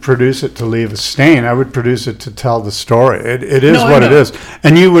wouldn't produce it to leave a stain. I would produce it to tell the story. It is what it is.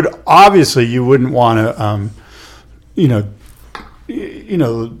 And you wouldn't want to,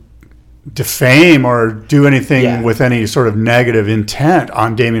 defame or do anything with any sort of negative intent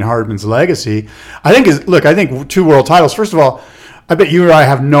on Damien Hardman's legacy. I think 2 world titles. First of all, I bet you or I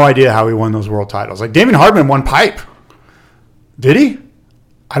have no idea how he won those world titles. Damien Hardman won pipe. Did he?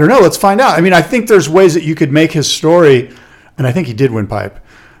 I don't know. Let's find out. I mean, I think there's ways that you could make his story, and I think he did win pipe.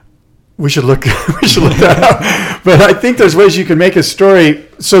 We should look that up. But I think there's ways you can make his story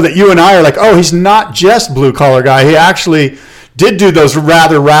so that you and I are like, oh, he's not just blue collar guy. He actually did do those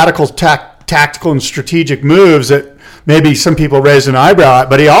rather radical tactical and strategic moves that maybe some people raised an eyebrow at.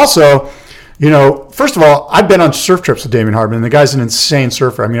 But he also, first of all, I've been on surf trips with Damien Hardman. The guy's an insane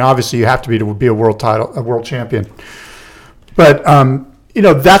surfer. I mean, obviously you have to be a world champion. But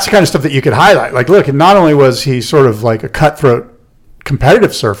that's the kind of stuff that you could highlight. Look, not only was he sort of like a cutthroat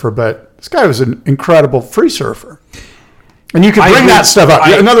competitive surfer, but this guy was an incredible free surfer. And you could bring that stuff up.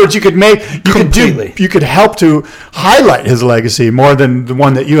 In other words, you could help to highlight his legacy more than the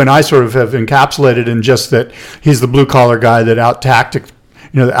one that you and I sort of have encapsulated in just that he's the blue collar guy that out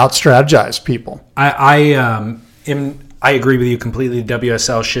strategized people. I agree with you completely. The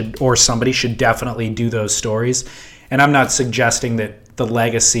WSL somebody should definitely do those stories. And I'm not suggesting that the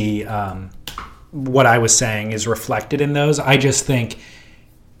legacy, what I was saying, is reflected in those. I just think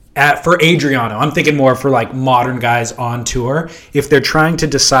for Adriano, I'm thinking more for like modern guys on tour. If they're trying to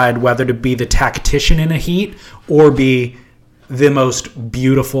decide whether to be the tactician in a heat or be the most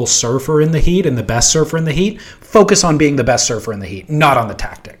beautiful surfer in the heat and the best surfer in the heat, focus on being the best surfer in the heat, not on the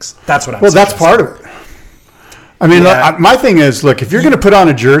tactics. That's what I'm saying. Well, that's part of it. I mean, my thing is, look, if you're going to put on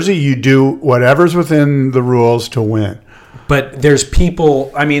a jersey, you do whatever's within the rules to win. But there's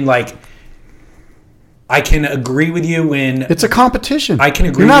people, I mean, like, I can agree with you when... It's a competition. I can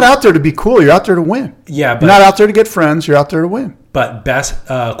agree. You're not out there to be cool. You're out there to win. Yeah, but... You're not out there to get friends. You're out there to win. But best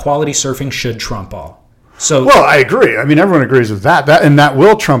quality surfing should trump all. So, well, I agree. I mean, everyone agrees with that. And that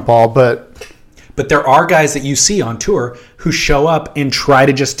will trump all, but there are guys that you see on tour who show up and try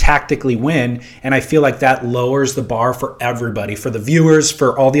to just tactically win, and I feel like that lowers the bar for everybody, for the viewers,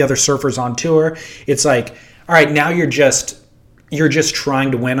 for all the other surfers on tour. It's like, all right, now you're just trying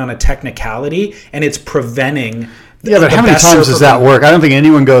to win on a technicality, and it's preventing but how many times does that work? I don't think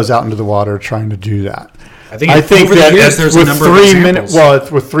anyone goes out into the water trying to do that. I think over the years, there's a number of examples.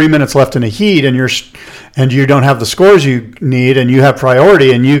 With 3 minutes left in a heat, and you don't have the scores you need, and you have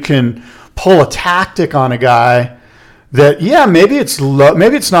priority, and you can pull a tactic on a guy that, maybe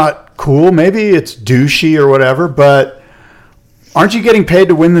it's not cool, maybe it's douchey or whatever, but aren't you getting paid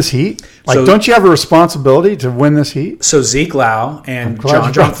to win this heat? Like, don't you have a responsibility to win this heat? So Zeke Lau and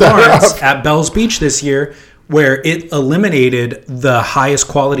John Florence at Bells Beach this year, where it eliminated the highest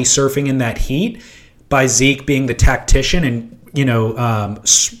quality surfing in that heat by Zeke being the tactician and,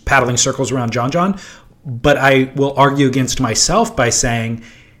 paddling circles around John. But I will argue against myself by saying,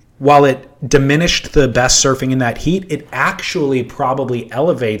 while it diminished the best surfing in that heat, it actually probably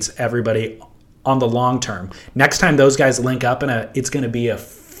elevates everybody on the long term. Next time those guys link up, it's going to be a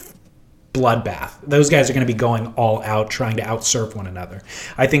bloodbath. Those guys are going to be going all out, trying to outsurf one another.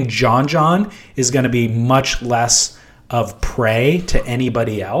 I think John is going to be much less of prey to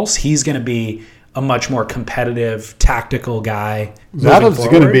anybody else. He's going to be a much more competitive, tactical guy. That is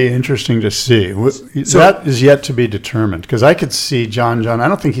going to be interesting to see. That is yet to be determined, because I could see John. I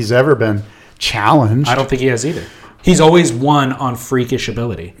don't think he's ever been challenged. I don't think he has either. He's always won on freakish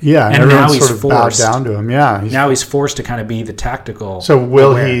ability. Yeah, and now he's sort of bowed down to him. Yeah, now he's forced to kind of be the tactical. So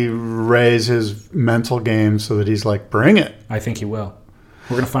will he raise his mental game so that he's like, bring it? I think he will.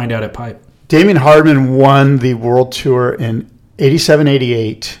 We're going to find out at Pipe. Damien Hardman won the World Tour in 87,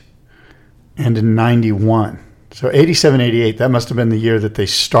 88. And in 91. So 87, 88, that must have been the year that they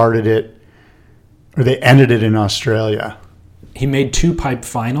started it, or they ended it in Australia. He made 2 Pipe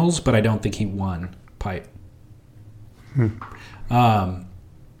finals, but I don't think he won Pipe. Well,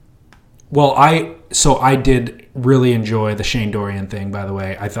 I did really enjoy the Shane Dorian thing, by the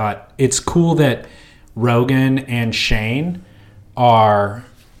way. I thought it's cool that Rogan and Shane are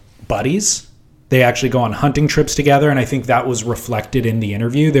buddies. They actually go on hunting trips together, and I think that was reflected in the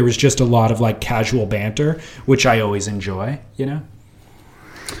interview. There was just a lot of like casual banter, which I always enjoy,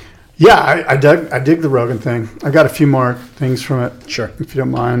 Yeah, I dig the Rogan thing. I got a few more things from it. Sure. If you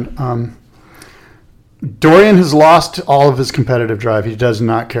don't mind. Dorian has lost all of his competitive drive. He does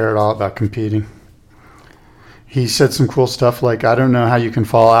not care at all about competing. He said some cool stuff like, I don't know how you can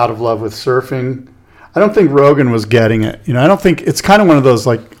fall out of love with surfing. I don't think Rogan was getting it. I don't think it's kind of one of those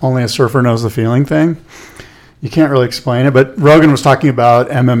like only a surfer knows the feeling thing. You can't really explain it. But Rogan was talking about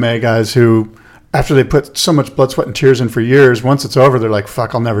MMA guys who, after they put so much blood, sweat, and tears in for years, once it's over, they're like,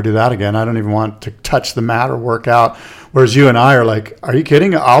 fuck, I'll never do that again. I don't even want to touch the mat or work out. Whereas you and I are like, are you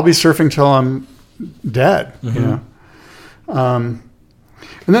kidding? I'll be surfing till I'm dead. And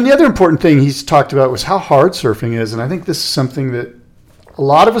then the other important thing he's talked about was how hard surfing is. And I think this is something that a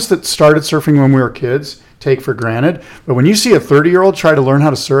lot of us that started surfing when we were kids take for granted. But when you see a 30-year-old try to learn how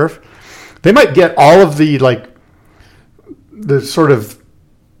to surf, they might get all of the sort of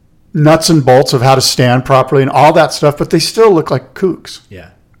nuts and bolts of how to stand properly and all that stuff, but they still look like kooks.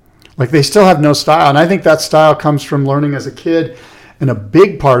 Yeah. Like they still have no style. And I think that style comes from learning as a kid. And a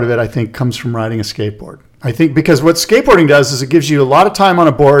big part of it, I think, comes from riding a skateboard. I think because what skateboarding does is it gives you a lot of time on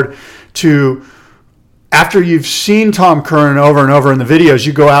a board to, after you've seen Tom Curran over and over in the videos,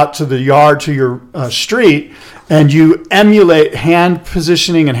 you go out to the yard, to your street, and you emulate hand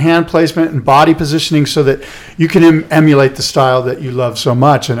positioning and hand placement and body positioning so that you can emulate the style that you love so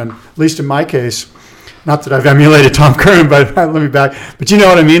much. And at least in my case, not that I've emulated Tom Curran, but let me back. But you know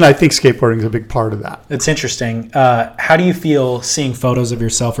what I mean? I think skateboarding is a big part of that. It's interesting. How do you feel seeing photos of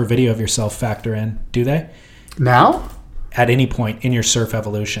yourself or video of yourself factor in? Do they? Now? At any point in your surf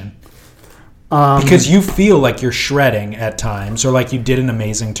evolution? Because you feel like you're shredding at times, or like you did an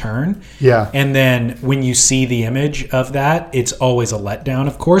amazing turn. Yeah. And then when you see the image of that, it's always a letdown,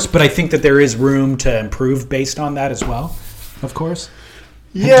 of course. But I think that there is room to improve based on that as well, of course.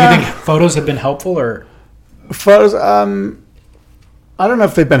 Yeah. Do you think photos have been helpful, or photos? I don't know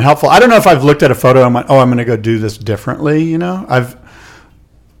if they've been helpful. I don't know if I've looked at a photo and went, "Oh, I'm going to go do this differently." You know what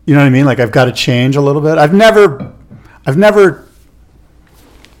I mean? Like I've got to change a little bit. I've never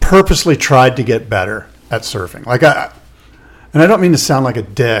purposely tried to get better at surfing. And I don't mean to sound like a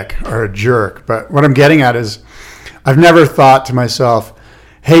dick or a jerk, but what I'm getting at is I've never thought to myself,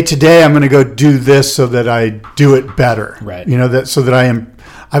 hey, today I'm going to go do this so that I do it better. Right.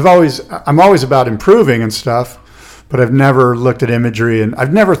 I'm always about improving and stuff, but I've never looked at imagery, and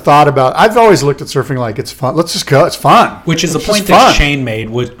I've always looked at surfing like it's fun. Let's just go. It's fun. Which is the point that Shane made,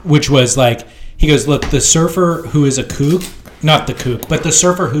 which was like, he goes, look, the surfer who is a kook, not the kook, but the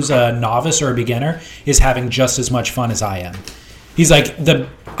surfer who's a novice or a beginner is having just as much fun as I am. He's like,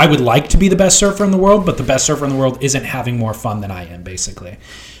 I would like to be the best surfer in the world, but the best surfer in the world isn't having more fun than I am, basically.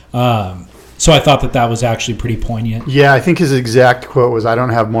 So I thought that was actually pretty poignant. Yeah, I think his exact quote was, I don't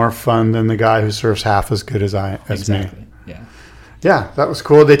have more fun than the guy who surfs half as good as exactly. me. Yeah. Yeah, that was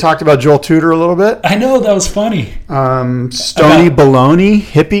cool. They talked about Joel Tudor a little bit. I know, that was funny. Stony Baloney,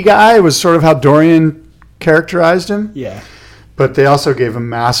 hippie guy, was sort of how Dorian characterized him. Yeah. But they also gave him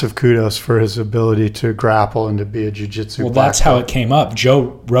massive kudos for his ability to grapple and to be a jiu-jitsu Well, that's how it came up.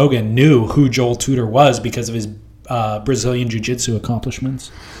 Joe Rogan knew who Joel Tudor was because of his Brazilian jiu-jitsu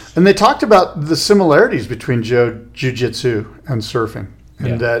accomplishments. And they talked about the similarities between jiu-jitsu and surfing.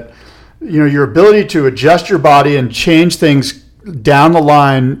 And that, your ability to adjust your body and change things down the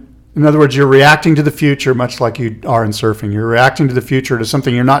line. In other words, you're reacting to the future much like you are in surfing. You're reacting to the future to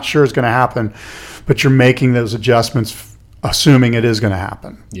something you're not sure is going to happen, but you're making those adjustments assuming it is going to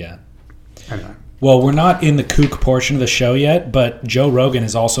happen. Yeah. Anyway. Well, we're not in the kook portion of the show yet, but Joe Rogan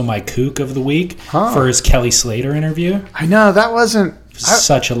is also my kook of the week for his Kelly Slater interview. I know, that wasn't...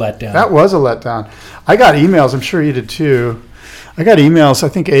 such a letdown. That was a letdown. I got emails, I'm sure you did too. I got emails, I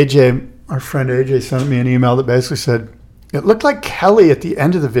think AJ, our friend AJ, sent me an email that basically said, it looked like Kelly at the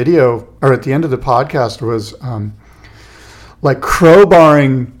end of the video, or at the end of the podcast, was like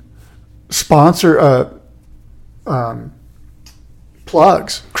crowbarring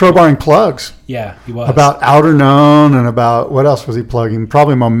crowbarring plugs. Yeah, he was. About Outerknown and about, what else was he plugging?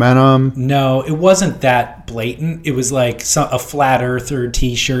 Probably Momentum. No, it wasn't that blatant. It was like a Flat Earther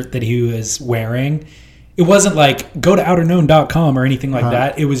t-shirt that he was wearing. It wasn't like, go to outerknown.com or anything like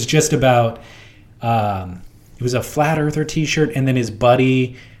that. It was just about, it was a Flat Earther t-shirt, and then his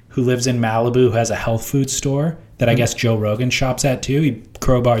buddy who lives in Malibu who has a health food store that I guess Joe Rogan shops at too. He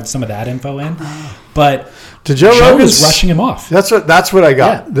crowbarred some of that info in. But Joe was rushing him off. That's what I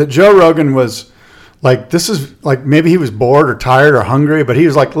got. Yeah. That Joe Rogan was like, this is like, maybe he was bored or tired or hungry, but he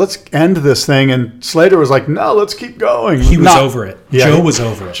was like, let's end this thing. And Slater was like, no, let's keep going. He was over it. Yeah, Joe was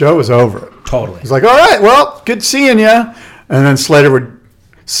over it. Joe was over it. Totally. He's like, all right, well, good seeing you. And then Slater would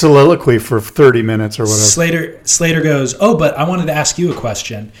soliloquy for 30 minutes or whatever. Slater goes, oh, but I wanted to ask you a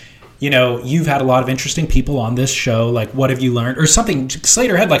question. You've had a lot of interesting people on this show. Like, what have you learned? Or something.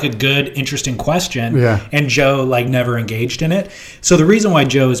 Slater had like a good, interesting question. Yeah. And Joe like never engaged in it. So the reason why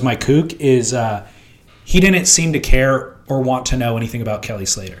Joe is my kook is he didn't seem to care or want to know anything about Kelly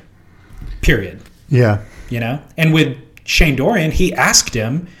Slater. Period. Yeah. And with Shane Dorian, he asked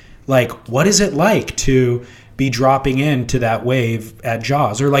him, like, what is it like to be dropping into that wave at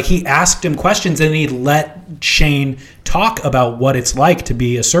Jaws? Or like he asked him questions and he let Shane talk about what it's like to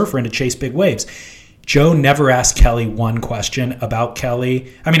be a surfer and to chase big waves. Joe never asked Kelly one question about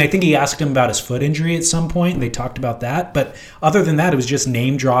Kelly. I mean, I think he asked him about his foot injury at some point and they talked about that. But other than that, it was just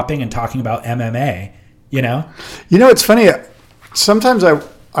name dropping and talking about MMA, It's funny. Sometimes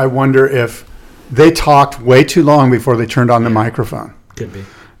I wonder if they talked way too long before they turned on the microphone. Could be.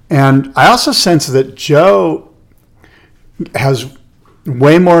 And I also sense that Joe has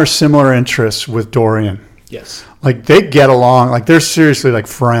way more similar interests with Dorian. Yes. Like they get along. Like they're seriously like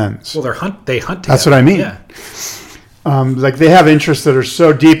friends. Well, they hunt together. That's what I mean. Yeah. Like they have interests that are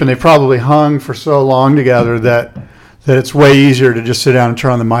so deep, and they probably hung for so long together that it's way easier to just sit down and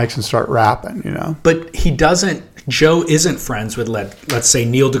turn on the mics and start rapping. But Joe isn't friends with, let's say,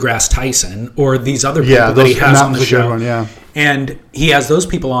 Neil deGrasse Tyson or these other people that he has on the show. One, yeah. And he has those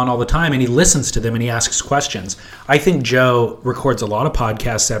people on all the time, and he listens to them and he asks questions. I think Joe records a lot of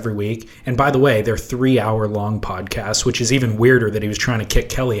podcasts every week. And by the way, they're 3-hour-long podcasts, which is even weirder that he was trying to kick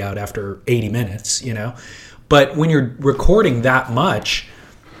Kelly out after 80 minutes, But when you're recording that much,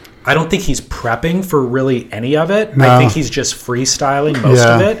 I don't think he's prepping for really any of it. No. I think he's just freestyling most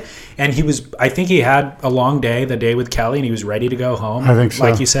of it. And I think he had a long day, the day with Kelly, and he was ready to go home. I think so.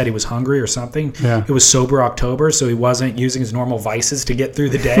 Like you said, he was hungry or something. Yeah. It was sober October, so he wasn't using his normal vices to get through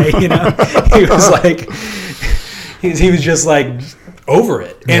the day, you know? He was like, he was just like over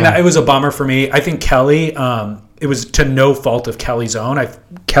it. And it was a bummer for me. I think Kelly, it was to no fault of Kelly's own.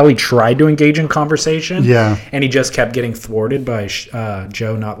 Kelly tried to engage in conversation, and he just kept getting thwarted by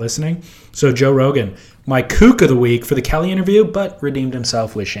Joe not listening. So Joe Rogan, my kook of the week for the Kelly interview, but redeemed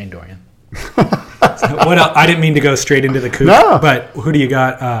himself with Shane Dorian. What else? I didn't mean to go straight into the kook, but who do you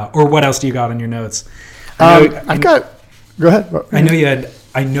got, or what else do you got on your notes? Go ahead.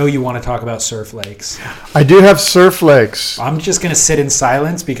 I know you want to talk about surf lakes. I do have surf lakes. I'm just going to sit in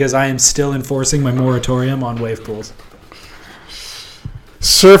silence because I am still enforcing my moratorium on wave pools.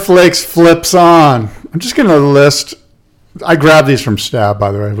 Surf lakes flips on. I'm just going to list. I grabbed these from Stab,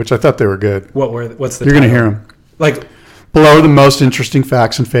 by the way, which I thought they were good. What's the You're going to title? hear them. Like, below the most interesting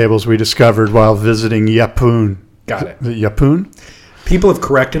facts and fables we discovered while visiting Yapun. Got it. Yapun? People have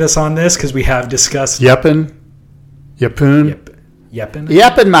corrected us on this because we have discussed Yapun? Yeppin?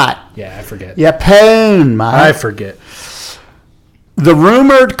 Yapun, mate. Yeah, I forget. Yapun, mate. I forget. The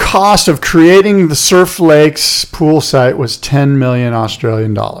rumored cost of creating the Surf Lakes pool site was 10 million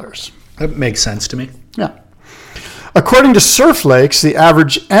Australian dollars. That makes sense to me. Yeah. According to Surf Lakes, the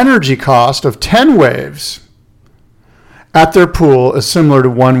average energy cost of 10 waves at their pool is similar to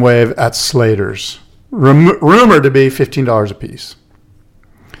one wave at Slater's, rumored to be $15 a piece.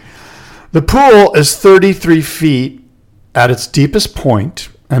 The pool is 33 feet at its deepest point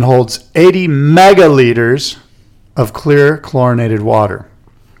and holds 80 megaliters of clear chlorinated water.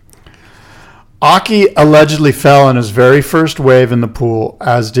 Aki allegedly fell on his very first wave in the pool,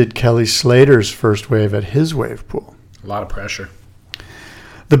 as did Kelly Slater's first wave at his wave pool. A lot of pressure.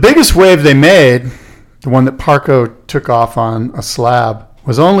 The biggest wave they made, the one that Parco took off on a slab,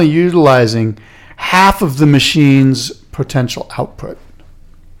 was only utilizing half of the machine's potential output.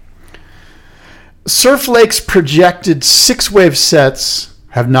 Surf Lake's projected 6-wave sets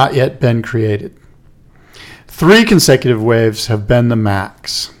have not yet been created. 3 consecutive waves have been the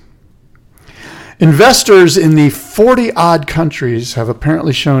max. Investors in 40-odd countries have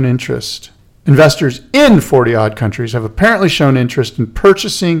apparently shown interest in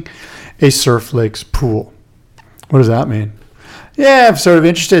purchasing a Surf Lakes pool. What does that mean? Yeah, I'm sort of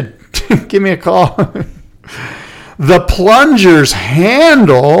interested. Give me a call. The plunger's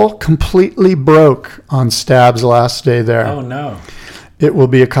handle completely broke on Stab's last day there. Oh, no. It will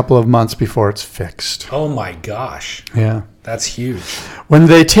be a couple of months before it's fixed. Oh, my gosh. Yeah. That's huge. When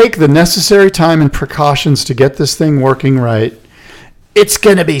they take the necessary time and precautions to get this thing working right, it's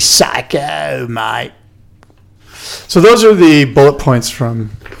going to be psycho, mate. So those are the bullet points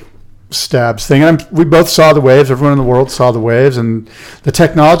from Stab's thing. And we both saw the waves. Everyone in the world saw the waves and the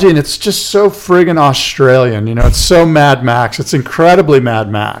technology, and it's just so friggin' Australian. You know, it's so Mad Max. It's incredibly Mad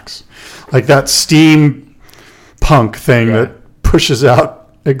Max. Like that steam punk thing that pushes out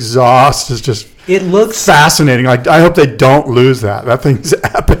exhaust is just it looks fascinating. Like I hope they don't lose that. That thing's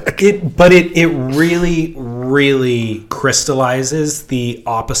epic. It really, really crystallizes the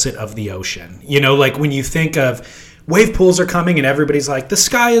opposite of the ocean. You know, like when you think of wave pools are coming and everybody's like, the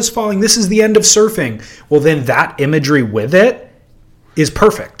sky is falling, this is the end of surfing. Well, then that imagery with it is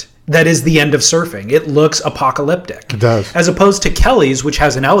perfect. That is the end of surfing. It looks apocalyptic. It does. As opposed to Kelly's, which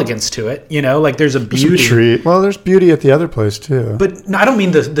has an elegance to it. You know, like there's a beauty. Well, there's beauty at the other place too. But I don't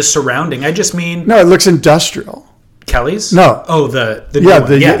mean the surrounding. I just mean... No, it looks industrial. Kelly's? No. Oh, the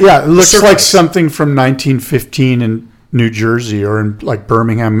it looks like something from 1915 in New Jersey or in like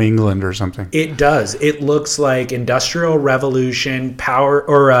Birmingham, England or something. It does. It looks like Industrial Revolution power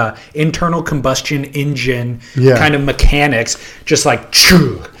or internal combustion engine kind of mechanics, just like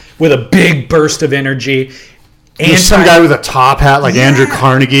with a big burst of energy. And some guy with a top hat like Andrew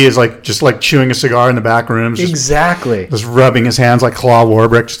Carnegie is like just like chewing a cigar in the back room. Exactly. Just rubbing his hands like Claw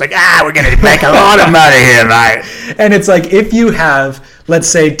Warbrick, just like, we're going to make a lot of money here, mate. And it's like if you have, let's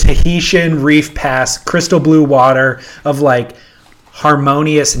say, Tahitian Reef Pass, crystal blue water of like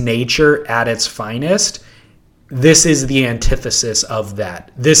harmonious nature at its finest, this is the antithesis of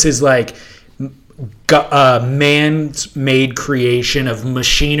that. This is like man's made creation of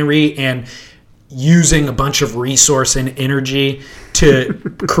machinery and using a bunch of resource and energy to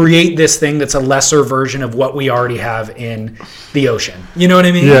create this thing that's a lesser version of what we already have in the ocean. You know what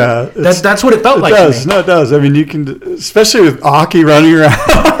I mean? Yeah. That's what it felt like. It does. No, it does. I mean, you can, especially with Aki running around.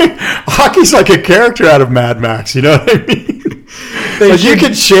 Aki's like a character out of Mad Max. You know what I mean? Like you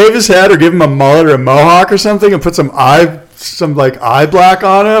could shave his head or give him a mullet or a mohawk or something and put some some like eye black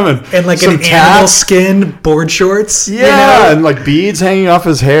on him and like some an animal skin board shorts. Yeah, and like beads hanging off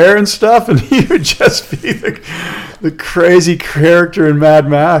his hair and stuff, and he would just be the crazy character in Mad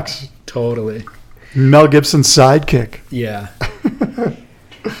Max. Totally. Mel Gibson's sidekick. Yeah.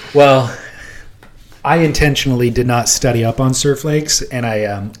 Well, I intentionally did not study up on Surf Lakes,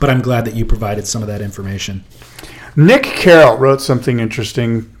 and but I'm glad that you provided some of that information. Nick Carroll wrote something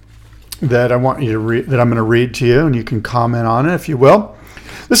interesting that I want you to read, that I'm going to read to you, and you can comment on it if you will.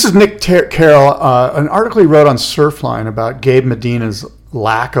 This is Nick Carroll, an article he wrote on Surfline about Gabe Medina's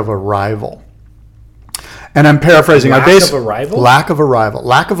lack of a rival. And I'm paraphrasing. Lack of a rival? Lack of a rival.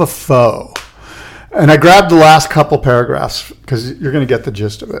 Lack of a foe. And I grabbed the last couple paragraphs because you're going to get the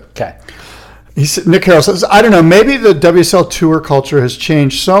gist of it. Okay. Nick Carroll says, I don't know, maybe the WSL tour culture has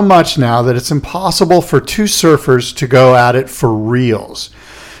changed so much now that it's impossible for two surfers to go at it for reals,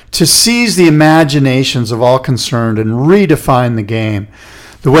 to seize the imaginations of all concerned and redefine the game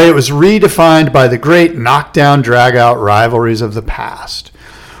the way it was redefined by the great knockdown, drag-out rivalries of the past.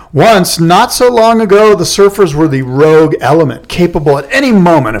 Once, not so long ago, the surfers were the rogue element, capable at any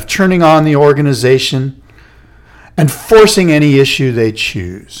moment of turning on the organization and forcing any issue they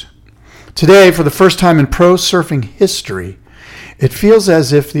choose. Today, for the first time in pro surfing history, it feels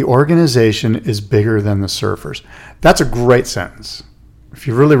as if the organization is bigger than the surfers. That's a great sentence. If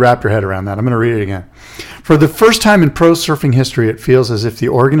you really wrap your head around that, I'm going to read it again. For the first time in pro surfing history, it feels as if the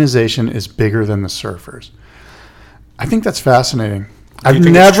organization is bigger than the surfers. I think that's fascinating.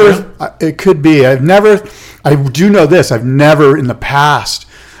 It could be. I do know this. I've never in the past,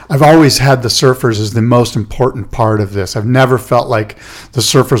 I've always had the surfers as the most important part of this. I've never felt like the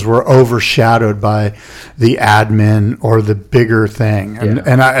surfers were overshadowed by the admin or the bigger thing.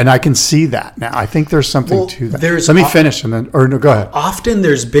 And I can see that now. I think there's something to that. Let me finish and then, or no, go ahead. Often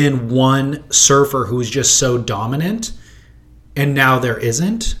there's been one surfer who's just so dominant and now there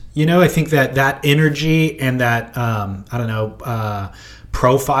isn't. You know, I think that energy and that,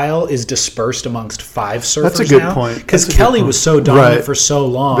 profile is dispersed amongst five surfers. That's a good point. Because Kelly was so dominant for so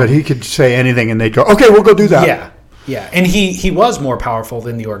long. But he could say anything and they'd go, okay, we'll go do that. Yeah. And he was more powerful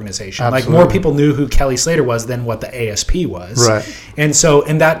than the organization. Absolutely. Like more people knew who Kelly Slater was than what the ASP was. Right. And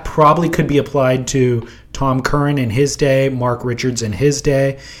that probably could be applied to Tom Curran in his day, Mark Richards in his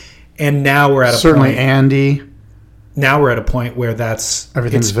day. And now we're at a point. Certainly Andy. Now we're at a point where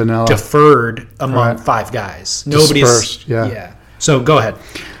everything's vanilla, deferred among five guys. Nobody's dispersed. Yeah. So go ahead.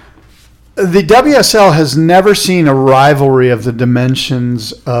 The WSL has never seen a rivalry of the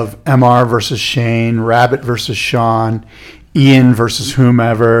dimensions of MR versus Shane, Rabbit versus Sean, Ian versus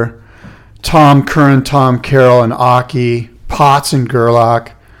whomever, Tom Curran, Tom Carroll, and Aki, Potts and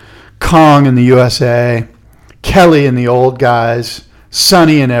Gerlach, Kong and the USA, Kelly and the old guys,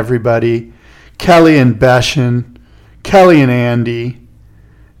 Sonny and everybody, Kelly and Beshin, Kelly and Andy,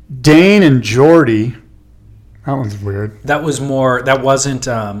 Dane and Jordy. That one's weird. That was more. That wasn't.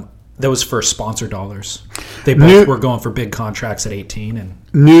 That was for sponsor dollars. They both were going for big contracts at 18. And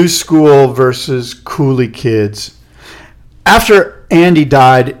New School versus Coolie Kids. After Andy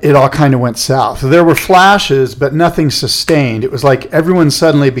died, it all kind of went south. There were flashes, but nothing sustained. It was like everyone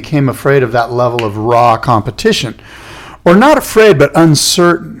suddenly became afraid of that level of raw competition, or not afraid, but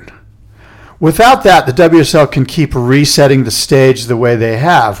uncertain. Without that, the WSL can keep resetting the stage the way they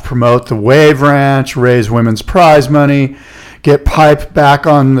have, promote the Wave Ranch, raise women's prize money, get Pipe back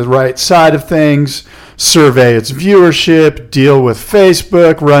on the right side of things, survey its viewership, deal with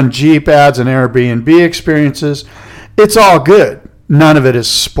Facebook, run Jeep ads and Airbnb experiences. It's all good. None of it is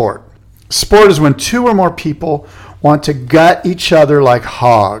sport. Sport is when two or more people want to gut each other like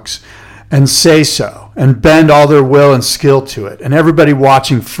hogs and say so, and bend all their will and skill to it, and everybody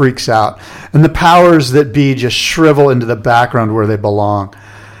watching freaks out, and the powers that be just shrivel into the background where they belong.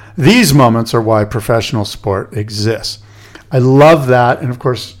 These moments are why professional sport exists. I love that, and of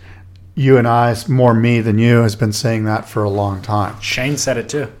course, you and I, more me than you, has been saying that for a long time. Shane said it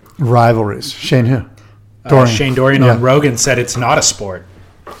too. Rivalries. Shane who? Dorian. Shane Dorian on Rogan said it's not a sport.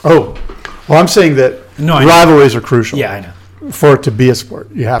 Oh, well, I'm saying that rivalries are crucial. Yeah, I know. For it to be a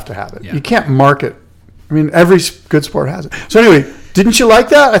sport, you have to have it. Yeah. You can't market. I mean, every good sport has it. So anyway, didn't you like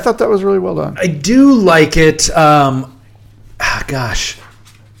that? I thought that was really well done. I do like it. Gosh.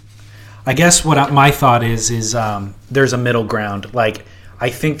 I guess what my thought is there's a middle ground. Like, I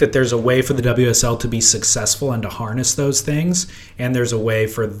think that there's a way for the WSL to be successful and to harness those things, and there's a way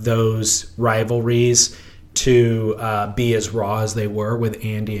for those rivalries to be as raw as they were with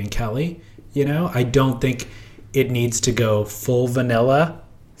Andy and Kelly. You know, I don't think it needs to go full vanilla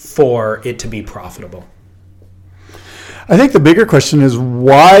for it to be profitable. I think the bigger question is,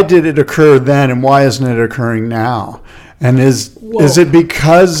 why did it occur then and why isn't it occurring now? And is it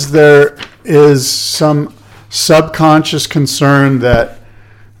because there is some subconscious concern that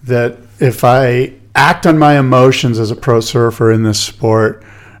if I act on my emotions as a pro surfer in this sport,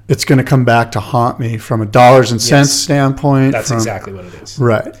 it's going to come back to haunt me from a dollars and cents standpoint? That's exactly what it is.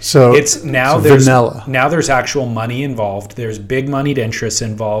 Right. So it's now there's vanilla. Now there's actual money involved. There's big moneyed interests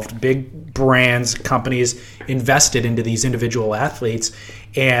involved. Big brands, companies invested into these individual athletes,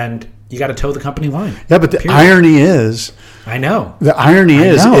 and you got to toe the company line. Yeah, but the irony is,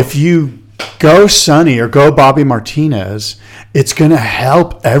 if you go Sonny or go Bobby Martinez, it's going to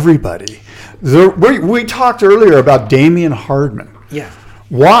help everybody. We talked earlier about Damian Hardman. Yeah.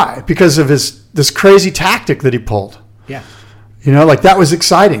 Why? Because of this crazy tactic that he pulled. Yeah. That was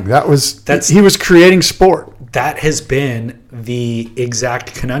exciting. He was creating sport. That has been the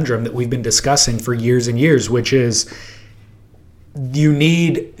exact conundrum that we've been discussing for years and years, which is you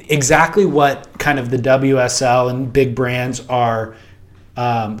need exactly what kind of the WSL and big brands are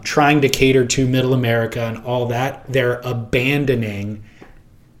trying to cater to middle America and all that. They're abandoning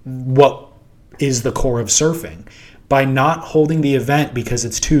what is the core of surfing. By not holding the event because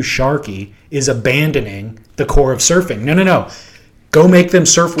it's too sharky is abandoning the core of surfing. No. Go make them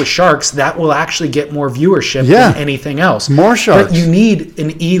surf with sharks. That will actually get more viewership than anything else. More sharks. But you need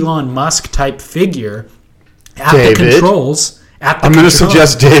an Elon Musk type figure at the controls. I'm going to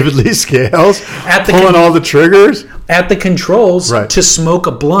suggest David Lee Scales pulling all the triggers. At the controls to smoke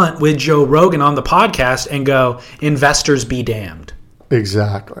a blunt with Joe Rogan on the podcast and go, investors be damned.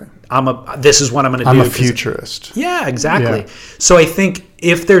 Exactly. This is what I'm going to do. I'm a futurist. Yeah, exactly. Yeah. So I think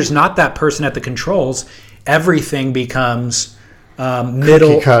if there's not that person at the controls, everything becomes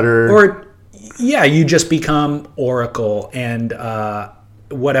middle cookie cutter. Or you just become Oracle and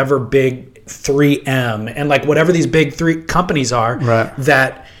whatever big 3M and like whatever these big three companies are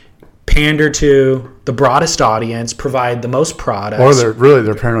that pander to the broadest audience, provide the most products. Or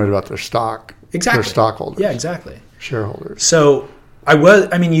they're paranoid about their stock. Exactly. Their stockholders. Yeah, exactly. Shareholders. So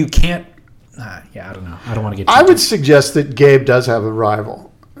you can't. I don't know. I don't want to get. I would suggest that Gabe does have a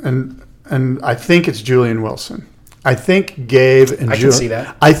rival, and I think it's Julian Wilson. I think Gabe and I can see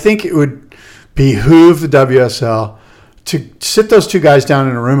that. I think it would behoove the WSL to sit those two guys down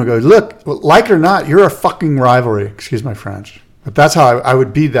in a room and go, look, like it or not, you're a fucking rivalry. Excuse my French, but that's how I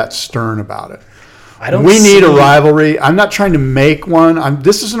would be that stern about it. We need a rivalry. I'm not trying to make one.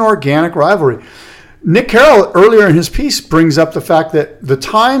 This is an organic rivalry. Nick Carroll, earlier in his piece, brings up the fact that the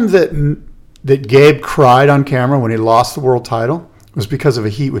time that Gabe cried on camera when he lost the world title was because of a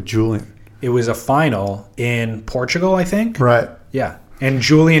heat with Julian. It was a final in Portugal, I think. Right. Yeah. And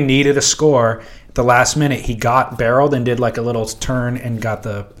Julian needed a score at the last minute. He got barreled and did like a little turn and got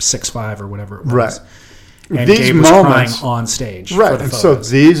the 6-5 or whatever it was. Right. And Gabe was crying on stage. Right. And so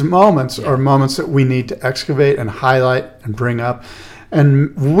these moments are moments that we need to excavate and highlight and bring up.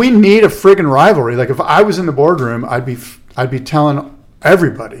 And we need a friggin' rivalry. Like if I was in the boardroom, I'd be telling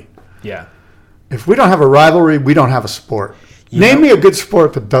everybody. Yeah. If we don't have a rivalry, we don't have a sport. Name me a good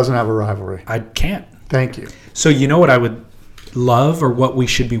sport that doesn't have a rivalry. I can't. Thank you. So you know what I would love or what we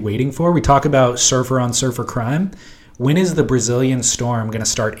should be waiting for? We talk about surfer on surfer crime. When is the Brazilian Storm going to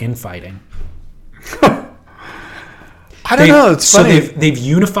start infighting? I don't know. It's funny. So they've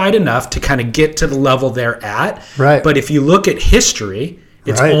unified enough to kind of get to the level they're at. Right. But if you look at history,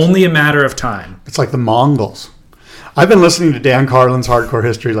 it's only a matter of time. It's like the Mongols. I've been listening to Dan Carlin's Hardcore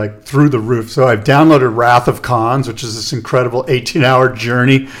History like through the roof. So I've downloaded Wrath of Khans, which is this incredible 18-hour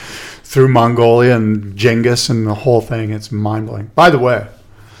journey through Mongolia and Genghis and the whole thing. It's mind-blowing. By the way,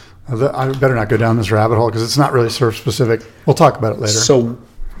 I better not go down this rabbit hole because it's not really surf specific. We'll talk about it later. So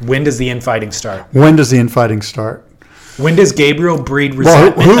when does the infighting start? When does the infighting start? When does Gabriel breed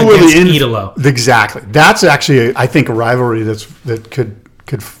resentment against Idolo? Exactly. That's actually, I think, a rivalry that could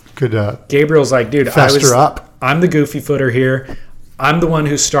Gabriel's like, dude, fester up. I'm the goofy footer here. I'm the one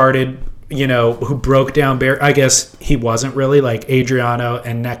who started, who broke down Bear. I guess he wasn't really like Adriano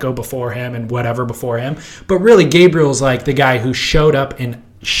and Neko before him and whatever before him. But really, Gabriel's like the guy who showed up in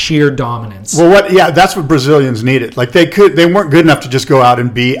sheer dominance. Well, that's what Brazilians needed. Like they weren't good enough to just go out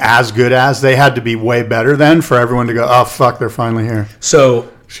and be as good as. They had to be way better than for everyone to go, oh, fuck, they're finally here.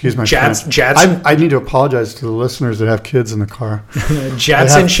 So excuse my Jadson. I need to apologize to the listeners that have kids in the car.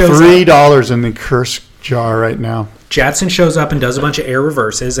 Jadson shows $3 in the curse jar right now. Jadson shows up and does a bunch of air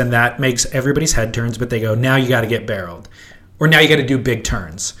reverses, and that makes everybody's head turns, but they go, now you got to get barreled. Or now you got to do big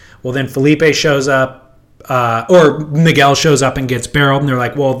turns. Well, then Felipe shows up, or Miguel shows up and gets barreled, and they're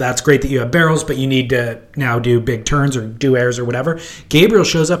like, well, that's great that you have barrels, but you need to now do big turns or do airs or whatever. Gabriel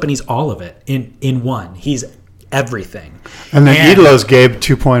shows up, and he's all of it in one. He's everything. And then Idolo's Gabe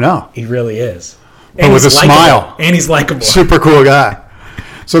 2.0. He really is. but with a smile. And he's likable. Super cool guy.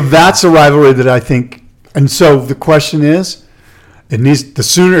 So that's a rivalry that I think. And so the question is,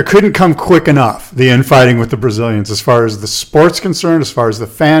 it couldn't come quick enough, the infighting with the Brazilians, as far as the sport's concerned, as far as the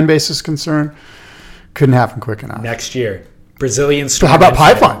fan base is concerned. Couldn't happen quick enough. Next year, Brazilian storm. How about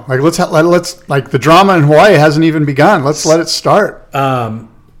Pipeline? Like let's like the drama in Hawaii hasn't even begun. Let's let it start.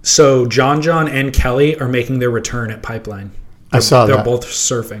 So John and Kelly are making their return at Pipeline. I saw that. They're both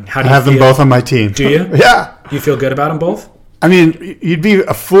surfing. How do I have them both on my team. Do you? Yeah. You feel good about them both? I mean, you'd be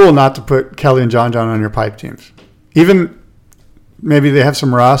a fool not to put Kelly and John on your pipe teams. Even maybe they have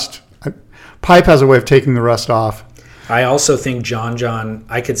some rust. Pipe has a way of taking the rust off. I also think John,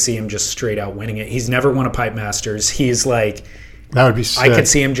 I could see him just straight out winning it. He's never won a Pipe Masters. He's like... That would be sick. I could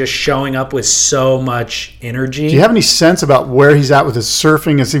see him just showing up with so much energy. Do you have any sense about where he's at with his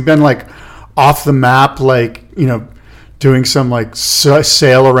surfing? Has he been like off the map, like, you know, doing some like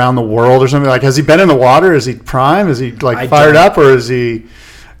sail around the world or something? Like, has he been in the water? Is he prime? Is he like fired up, or is he?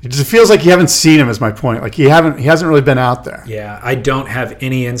 It just feels like you haven't seen him. Is my point. Like he hasn't really been out there. Yeah, I don't have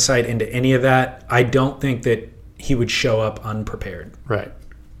any insight into any of that. I don't think that he would show up unprepared. Right.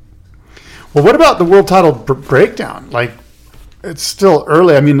 Well, what about the world title breakdown? Like, it's still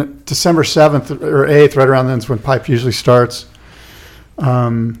early. I mean, December 7th or 8th, right around then is when Pipe usually starts.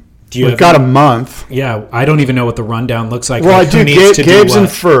 We've got a month. Yeah, I don't even know what the rundown looks like. Well, I do. Gabe's in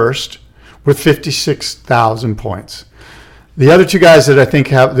first with 56,000 points. The other two guys that I think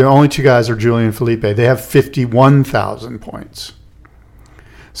the only two guys are Julian and Felipe. They have 51,000 points.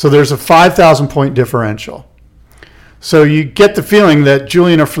 So there's a 5,000 point differential. So you get the feeling that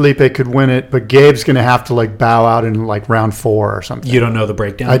Julian or Felipe could win it, but Gabe's going to have to like bow out in like round 4 or something. You don't know the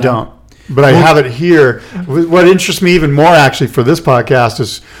breakdown? I don't. But I have it here. What interests me even more actually for this podcast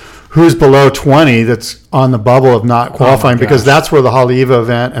is who's below 20 that's on the bubble of not qualifying, because that's where the Haleiwa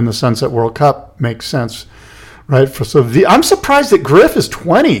event and the Sunset World Cup makes sense, right? I'm surprised that Griff is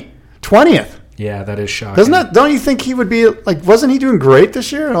 20th. Yeah, that is shocking. Don't you think he would be like? Wasn't he doing great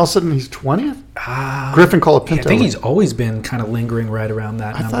this year? And all of a sudden he's 20th. Griffin Colapinto. I think he's always been kind of lingering right around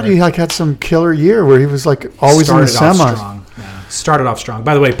that number. I thought he like had some killer year where he was like always in the semis. Started off strong.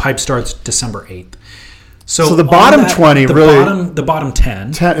 By the way, Pipe starts December 8th. So the bottom 20 the bottom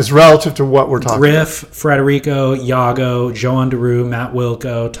 10 is relative to what we're talking Griff, about. Frederico, Iago, Joan Daru, Matt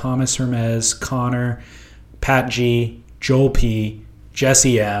Wilco, Thomas Hermes, Connor, Pat G, Joel P,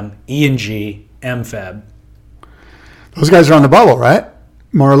 Jesse M, Ian G, M Feb. Those guys are on the bubble, right?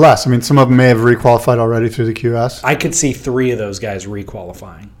 More or less. I mean, some of them may have requalified already through the QS. I could see 3 of those guys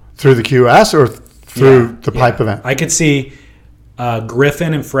requalifying. Through the QS or through the Pipe event? I could see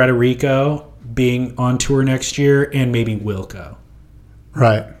Griffin and Frederico being on tour next year, and maybe Wilco.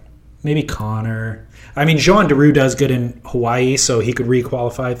 Right. Maybe Connor. I mean, Joan Daru does good in Hawaii, so he could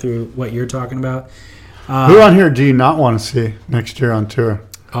requalify through what you're talking about. Who on here do you not want to see next year on tour?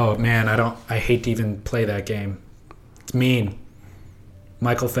 Oh, man, I hate to even play that game. It's mean.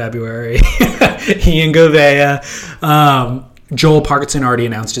 Michael February, Ian Gouveia. Joel Parkinson already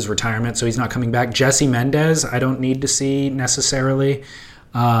announced his retirement, so he's not coming back. Jesse Mendez, I don't need to see necessarily.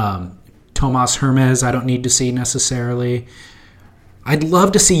 Tomas Hermes, I don't need to see necessarily. I'd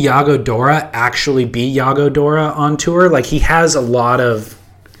love to see Iago Dora actually be Iago Dora on tour. Like, he has a lot of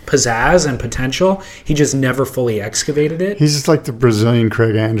pizzazz and potential. He just never fully excavated it. He's just like the Brazilian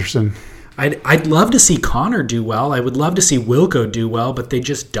Craig Anderson. I'd love to see Connor do well. I would love to see Wilco do well, but they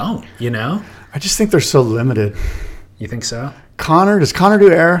just don't, you know? I just think they're so limited. You think so? Does Connor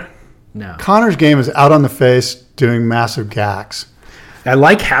do air? No. Connor's game is out on the face doing massive gacks. I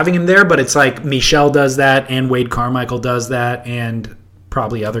like having him there, but it's like Michelle does that, and Wade Carmichael does that, and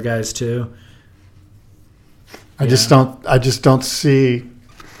probably other guys too. I just don't see.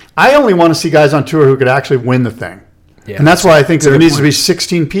 I only want to see guys on tour who could actually win the thing, and that's why I think there needs to be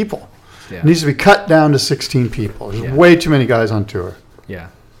 16 people. Yeah. It needs to be cut down to 16 people. There's way too many guys on tour. Yeah,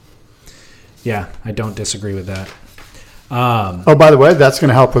 I don't disagree with that. By the way, that's going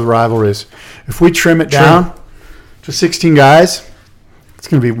to help with rivalries. If we trim it down to 16 guys, it's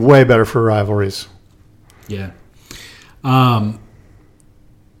going to be way better for rivalries. Yeah. My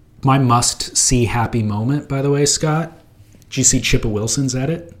must-see happy moment, by the way, Scott. Did you see Chippa Wilson's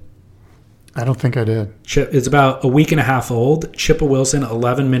edit? I don't think I did. It's about a week and a half old. Chippa Wilson,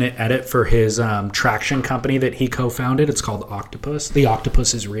 11-minute edit for his traction company that he co-founded. It's called Octopus. The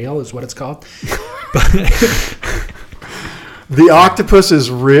Octopus is Real is what it's called. The Octopus is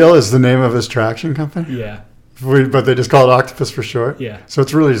Real is the name of his traction company? Yeah. But they just call it Octopus for short? Yeah. So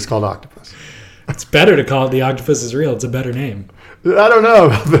it's really just called Octopus. It's better to call it The Octopus is Real. It's a better name. I don't know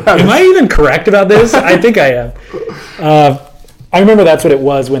about that. Am I even correct about this? I think I am. I remember that's what it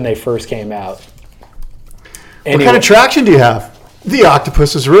was when they first came out. What kind of traction do you have? The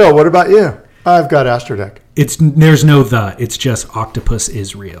octopus is real. What about you? I've got Astrodeck. There's no the. It's just octopus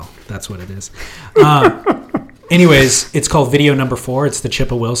is real. That's what it is. Anyways, it's called video number 4. It's the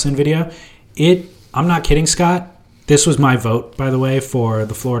Chippa Wilson video. I'm not kidding, Scott. This was my vote, by the way, for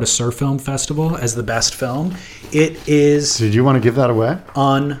the Florida Surf Film Festival as the best film. It is... Did you want to give that away?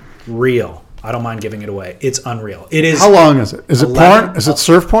 Unreal. I don't mind giving it away. It's unreal. It is... How long is it? Is it porn? Is it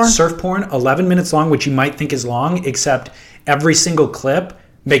surf porn? Surf porn, 11 minutes long, which you might think is long, except every single clip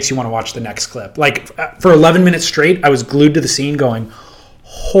makes you want to watch the next clip. Like, for 11 minutes straight, I was glued to the scene going,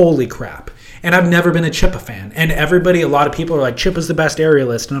 holy crap. And I've never been a Chippa fan. And a lot of people are like, Chippa's the best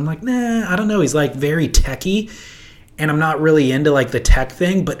aerialist. And I'm like, nah, I don't know. He's like very techy. And I'm not really into like the tech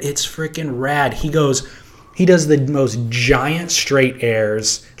thing, but it's freaking rad. He does the most giant straight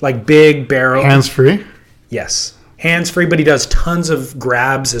airs, like big barrel. Hands-free? Yes. Hands-free, but he does tons of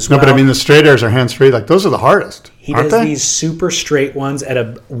grabs as well. No, but I mean the straight airs are hands-free. Like those are the hardest, He does these super straight ones at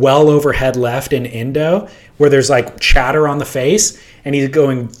a well overhead left in Indo where there's like chatter on the face and he's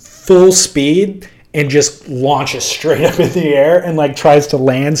going full speed and just launches straight up in the air and like tries to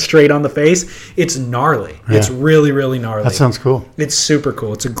land straight on the face. It's gnarly. Yeah. It's really, really gnarly. That sounds cool. It's super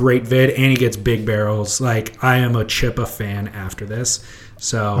cool. It's a great vid and he gets big barrels. Like I am a Chippa fan after this.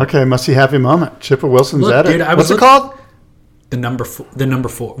 So okay, must be happy moment. Chippa Wilson's at it. Dude, what's it called? The number 4.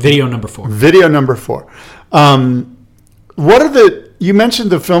 Video number 4. Video number 4. What are you mentioned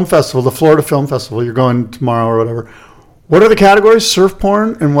the film festival, the Florida Film Festival. You're going tomorrow or whatever. What are the categories? Surf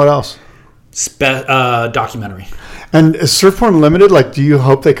porn and what else? Documentary. And is surf porn limited? Like, do you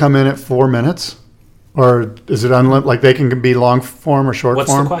hope they come in at 4 minutes? Or is it unlimited? Like, they can be long form or short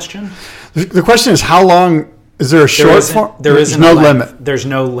form? What's the question? The question is, how long... Is there a short form? There's no limit. There's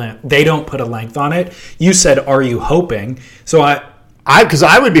no limit. They don't put a length on it. You said, are you hoping? So because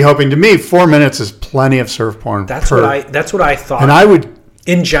I would be hoping, to me, 4 minutes is plenty of surf porn. That's what I thought. And I would...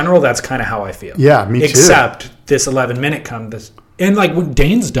 In general, that's kind of how I feel. Yeah, me too. Except this 11-minute comes... And like when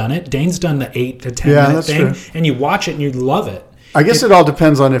Dane's done it. Dane's done the 8 to 10 minute thing. True. And you watch it and you love it. I guess it all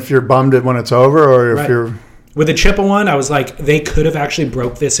depends on if you're bummed when it's over or if you're... With the Chippa one, I was like, they could have actually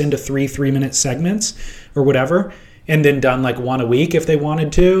broke this into 3-minute segments or whatever and then done like one a week if they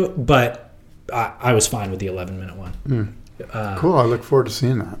wanted to. But I was fine with the 11-minute one. Cool. I look forward to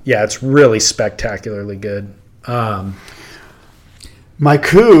seeing that. Yeah, it's really spectacularly good. My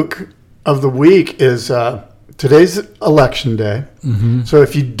kook of the week is today's election day. Mm-hmm. So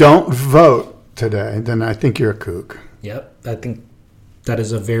if you don't vote today, then I think you're a kook. Yep. I think that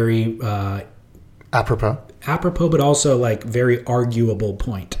is a very... apropos, but also like very arguable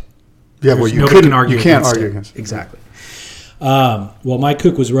point. Yeah, well, you can't argue against it. Exactly. Well, my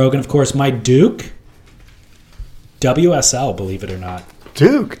kook was Rogan, of course. My Duke, WSL, believe it or not.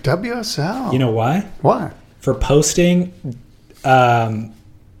 Duke, WSL. You know why? Why? For posting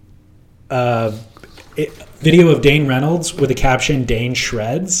video of Dane Reynolds with the caption, Dane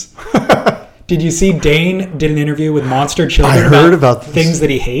shreds. Did you see Dane did an interview with Monster Children about things that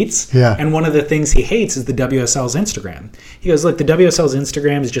he hates? Yeah. And one of the things he hates is the WSL's Instagram. He goes, look, the WSL's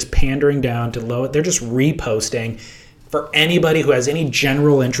Instagram is just pandering down to low. They're just reposting. For anybody who has any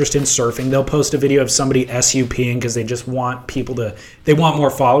general interest in surfing, they'll post a video of somebody SUPing because they just want they want more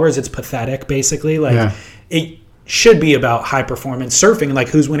followers. It's pathetic, basically. It should be about high performance surfing, like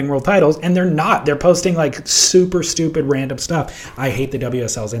who's winning world titles, and they're not. They're posting like super stupid random stuff. I hate the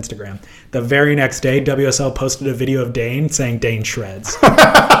WSL's Instagram. The very next day, WSL posted a video of Dane saying Dane shreds.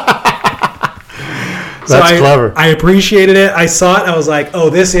 That's clever. I appreciated it. I saw it. I was like, oh,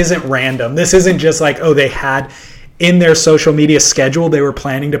 this isn't random. This isn't just like, oh, they had in their social media schedule, they were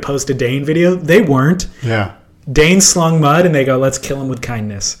planning to post a Dane video. They weren't. Yeah. Dane slung mud and they go, let's kill him with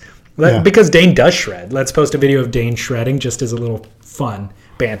kindness. Because Dane does shred. Let's post a video of Dane shredding just as a little fun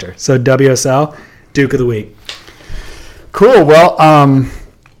banter. So WSL, Duke of the Week. Cool. Well,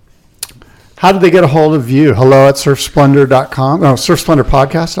 how did they get a hold of you? Hello at surfsplendor.com. No,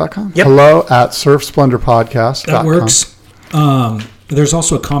 surfsplendorpodcast.com. Yep. Hello at surfsplendorpodcast.com. That works. There's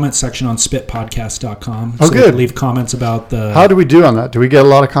also a comment section on spitpodcast.com. Oh, so good. Leave comments about the... How do we do on that? Do we get a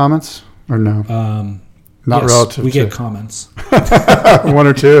lot of comments or no? Not yes, relative. We get comments. 1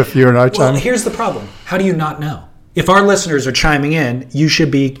 or 2 if you and I chime. Well, here's the problem. How do you not know? If our listeners are chiming in, you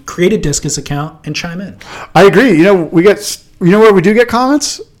should create a Discus account and chime in. I agree. You know where we do get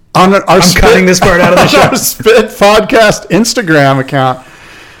comments? On our cutting this part out of the show. Our Spit Podcast Instagram account.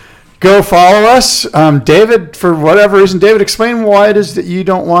 Go follow us. David, for whatever reason, explain why it is that you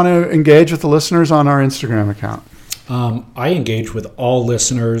don't want to engage with the listeners on our Instagram account. I engage with all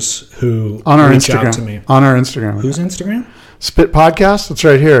listeners who on our reach Instagram. out to me. On our Instagram. Whose Instagram? Spit Podcast. It's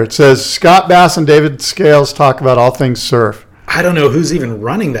right here. It says Scott Bass and David Scales talk about all things surf. I don't know who's even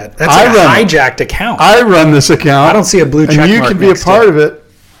running that. That's a hijacked account. I run this account. I don't see a blue check mark. And you can be a part of it.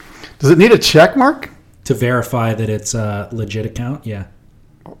 Does it need a check mark? To verify that it's a legit account, yeah.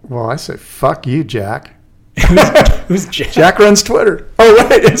 Well, I say, fuck you, Jack. Who's Jack? Jack runs Twitter. Oh,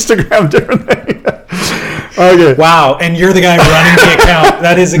 wait, Instagram, different thing. Okay. Wow, and you're the guy running the account.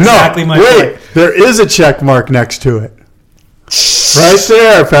 That is exactly my point. There is a check mark next to it. Right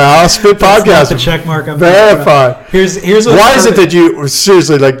there, pal. Spit Podcast. That's not the check mark I'm verify. Here's what. Why is it that you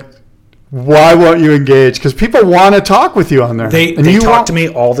seriously like? Why won't you engage? Because people want to talk with you on there. They talk to me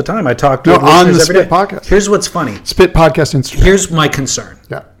all the time. I talk to on the Spit every day. Podcast. Here's what's funny. Spit Podcast Instagram. Here's my concern.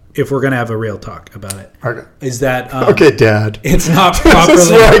 Yeah. If we're gonna have a real talk about it, okay, is that okay, Dad? It's not properly. This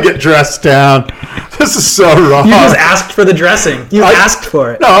is where I get dressed down. This is so wrong. You just asked for the dressing. You asked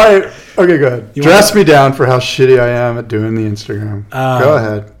for it. No, okay, go ahead. Dress me down for how shitty I am at doing the Instagram. Go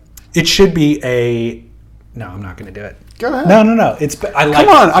ahead. It should be a. No, I'm not going to do it. Go ahead. No. It's. I like.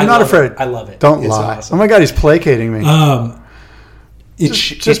 Come on, I'm not afraid. I love it. Don't lie. Awesome. Oh my God, he's placating me.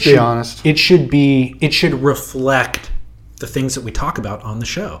 Just be honest. It should reflect the things that we talk about on the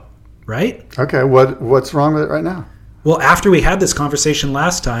show, right? Okay, what's wrong with it right now? Well, after we had this conversation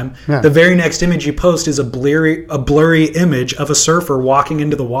last time, the very next image you post is a blurry image of a surfer walking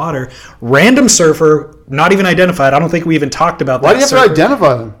into the water. Random surfer, not even identified. I don't think we even talked about that. Why do you have to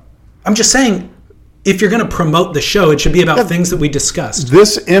identify them? I'm just saying, if you're going to promote the show, it should be about things that we discussed.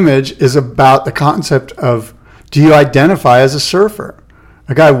 This image is about the concept of, do you identify as a surfer?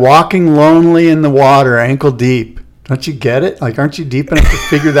 A guy walking lonely in the water, ankle deep. Don't you get it? Like, aren't you deep enough to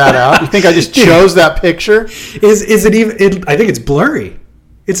figure that out? You think I just chose that picture? Is it even? I think it's blurry.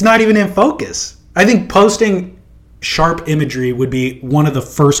 It's not even in focus. I think posting sharp imagery would be one of the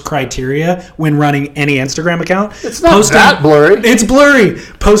first criteria when running any Instagram account. It's not that blurry. It's blurry.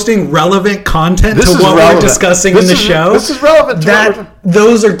 Posting relevant content to what we're discussing in the show. This is relevant.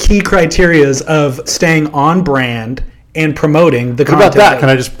 Those are key criterias of staying on brand and promoting the content. What about that? Can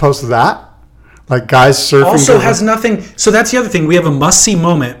I just post that? Like guys surfing. Also has nothing. So that's the other thing. We have a must-see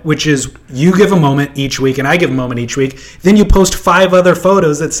moment, which is you give a moment each week and I give a moment each week. Then you post 5 other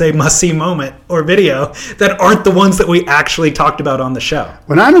photos that say must-see moment or video that aren't the ones that we actually talked about on the show.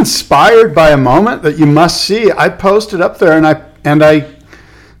 When I'm inspired by a moment that you must see, I post it up there and I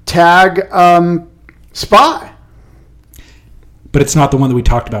tag Spy. But it's not the one that we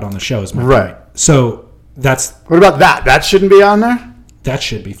talked about on the show, is my point. So that's. What about that? That shouldn't be on there? That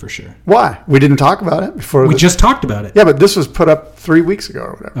should be for sure. Why? We didn't talk about it before. We just talked about it. Yeah, but this was put up 3 weeks ago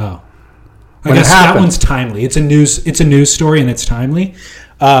or whatever. Oh, I guess that one's timely. It's a news story and it's timely.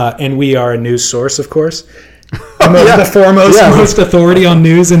 And we are a news source, of course. The foremost, most authority on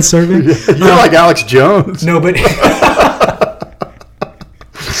news and surfing. Yeah, you're like Alex Jones. No, but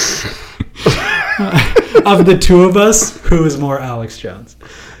of the two of us, who is more Alex Jones?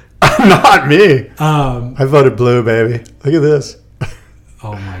 Not me. I voted blue, baby. Look at this.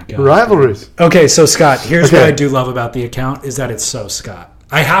 Oh my God. Rivalries. Okay, so Scott, here's what I do love about the account is that it's so Scott.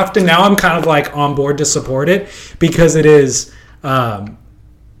 I have to now. I'm kind of like on board to support it because it is.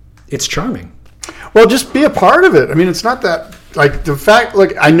 It's charming. Well, just be a part of it. I mean, it's not that like the fact.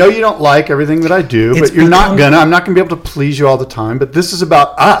 Like, I know you don't like everything that I do, but you're not gonna. I'm not gonna be able to please you all the time. But this is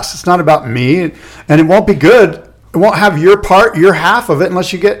about us. It's not about me, and it won't be good. It won't have your part, your half of it,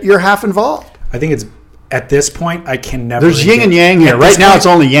 unless you get your half involved. I think it's. At this point, I can never. There's yin and yang here. Right now, it's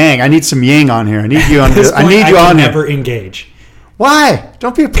only yang. I need some yang on here. I need you on this. I need you on here. Never engage. Why?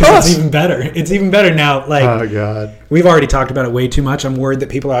 Don't be a puss. It's even better. It's even better now. Like, oh God, we've already talked about it way too much. I'm worried that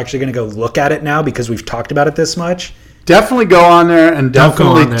people are actually going to go look at it now because we've talked about it this much. Definitely go on there and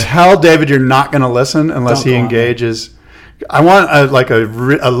definitely tell David you're not going to listen unless he engages. I want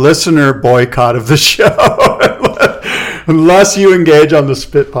a listener boycott of the show unless you engage on the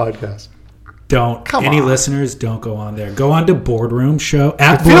Spit podcast. Listeners, don't go on there. Go on to Boardroom Show.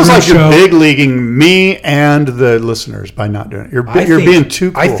 It feels like you're big leaguing me and the listeners by not doing it. You're being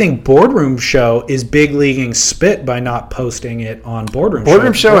too cool. I think Boardroom Show is big leaguing Spit by not posting it on Boardroom Show.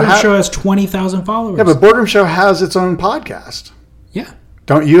 Boardroom Show has 20,000 followers. Yeah, but Boardroom Show has its own podcast. Yeah.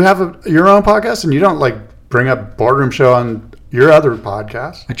 Don't you have your own podcast? And you don't bring up Boardroom Show on your other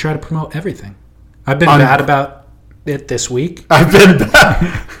podcast? I try to promote everything. I've been bad about it this week. I've been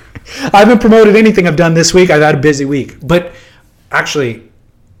bad. I haven't promoted anything I've done this week. I've had a busy week. But actually,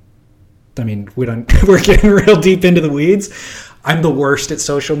 I mean, we're getting real deep into the weeds. I'm the worst at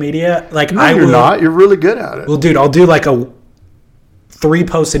social media. You're not. You're really good at it. Well, dude, I'll do like a 3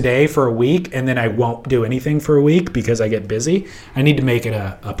 posts a day for a week, and then I won't do anything for a week because I get busy. I need to make it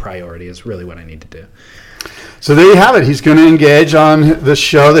a priority is really what I need to do. So there you have it. He's going to engage on the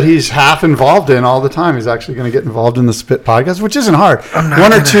show that he's half involved in all the time. He's actually going to get involved in the Spit podcast, which isn't hard.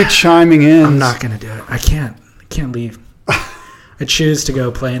 One or two chiming in. I'm not going to do it. I can't leave. I choose to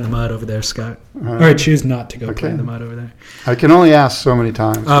go play in the mud over there, Scott. Or I choose not to go play in the mud over there. I can only ask so many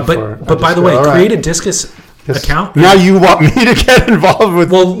times. But by the way, create a Discus account. Now you want me to get involved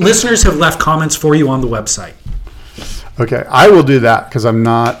with... Well, listeners have left comments for you on the website. Okay, I will do that because I'm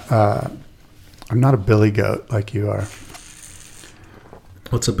not a billy goat like you are.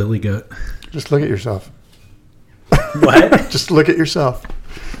 What's a billy goat? Just look at yourself. What? Just look at yourself.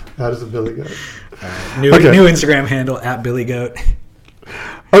 That is a billy goat. New Instagram handle @BillyGoat.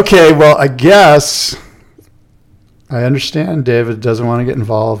 Okay, well, I guess I understand David doesn't want to get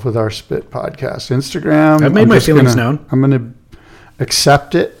involved with our Spit podcast. Instagram. I've made my feelings known. I'm going to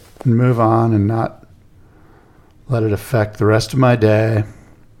accept it and move on and not let it affect the rest of my day.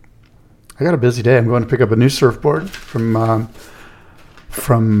 I got a busy day. I'm going to pick up a new surfboard from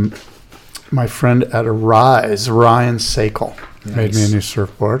my friend at Arise, Ryan Sakel. Nice. Made me a new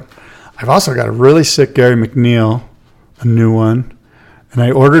surfboard. I've also got a really sick Gary McNeil, a new one. And I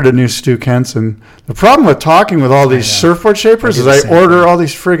ordered a new Stu Kenson. The problem with talking with all these surfboard shapers is I order all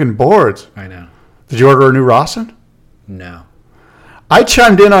these friggin' boards. I know. Did you order a new Rawson? No. I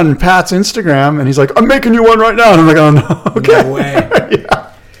chimed in on Pat's Instagram, and he's like, I'm making you one right now. And I'm like, oh, no. Okay. No way.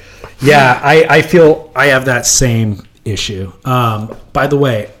 Yeah, I feel I have that same issue. By the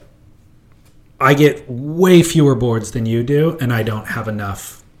way, I get way fewer boards than you do, and I don't have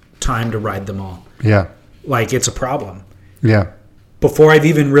enough time to ride them all. Yeah. Like, it's a problem. Yeah. Before I've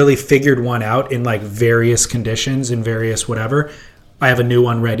even really figured one out in like various conditions and various whatever, I have a new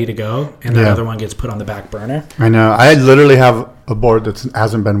one ready to go, and the other one gets put on the back burner. I know. I literally have a board that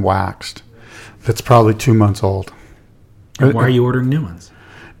hasn't been waxed. That's probably 2 months old. And why are you ordering new ones?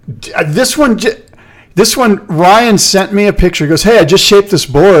 This one, Ryan sent me a picture. He goes, hey, I just shaped this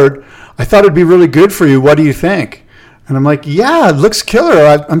board. I thought it'd be really good for you. What do you think? And I'm like, yeah, it looks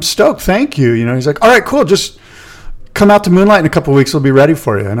killer. I'm stoked. Thank you. You know, he's like, all right, cool. Just come out to Moonlight in a couple of weeks. We'll be ready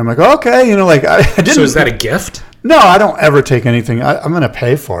for you. And I'm like, okay. You know, like I didn't. So is that a gift? No, I don't ever take anything. I'm going to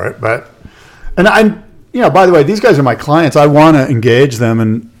pay for it. And I'm, you know, by the way, these guys are my clients. I want to engage them.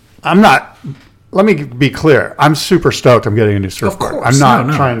 And I'm not, let me be clear. I'm super stoked I'm getting a new surfboard. Of course. I'm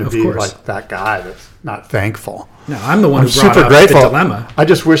not trying to be like that guy that's not thankful. No, I'm the one who brought super up grateful. the dilemma. I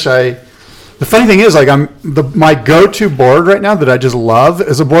just wish the funny thing is, like, my go-to board right now that I just love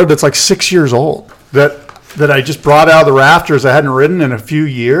is a board that's like 6 years old that I just brought out of the rafters. I hadn't ridden in a few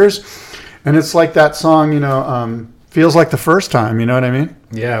years, and it's like that song, you know, feels like the first time. You know what I mean?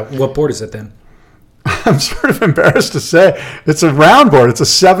 Yeah. What board is it then? I'm sort of embarrassed to say it's a round board. It's a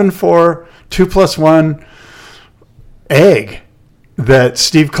 7.4 2+1 egg that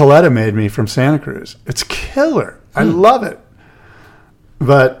Steve Coletta made me from Santa Cruz. It's killer. I love it,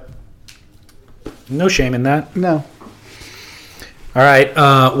 but. No shame in that. No. All right.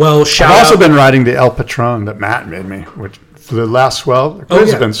 Well, I've also been riding the El Patron that Matt made me, which for the last swell.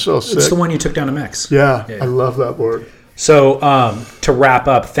 It's been so sick. It's the one you took down to Mex. Yeah, I love that board. So to wrap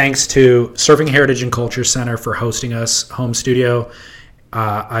up, thanks to Surfing Heritage and Culture Center for hosting us, home studio.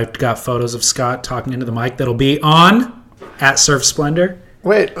 I've got photos of Scott talking into the mic that'll be on @Surf Splendor.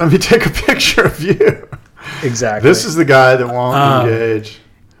 Wait, let me take a picture of you. Exactly. This is the guy that won't engage.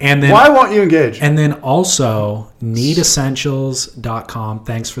 And then, why won't you engage? And then also needessentials.com.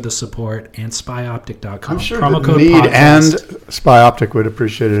 Thanks for the support. And spyoptic.com. I'm sure promo code Need podcast. And SpyOptic would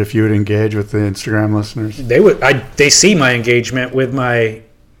appreciate it if you would engage with the Instagram listeners. They would. They see my engagement with my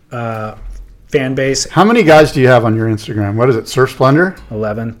fan base. How many guys do you have on your Instagram? What is it? Surf Splendor?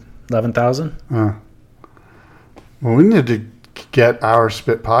 11,000. Well, we need to get our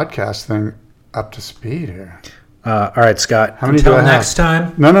Spit podcast thing up to speed here. All right, Scott. How many Until do I have? next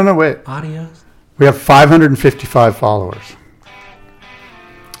time. No, wait. Adios. We have 555 followers.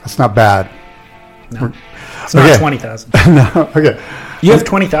 That's not bad. No. It's not 20,000. No, okay. You have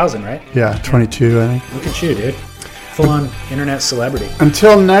 20,000, right? Yeah, 22, I think. Look at you, dude. Full-on internet celebrity.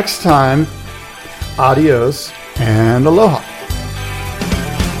 Until next time, adios and aloha.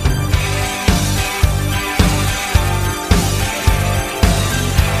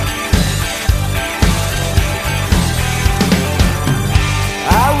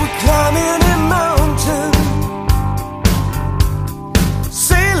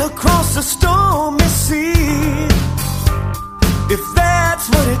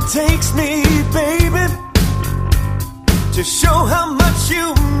 Takes me, baby, to show how much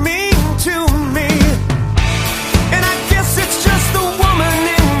you mean to me. And I guess it's just the woman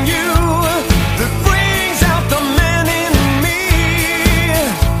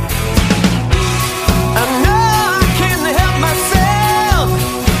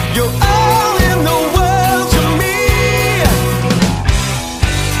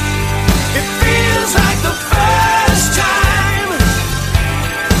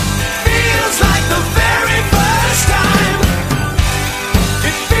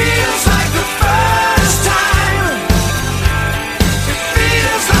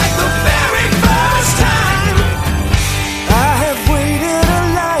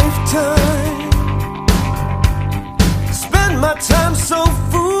so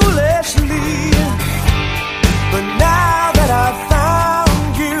foolishly. But now that I've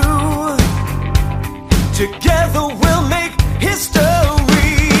found you, together we'll make history.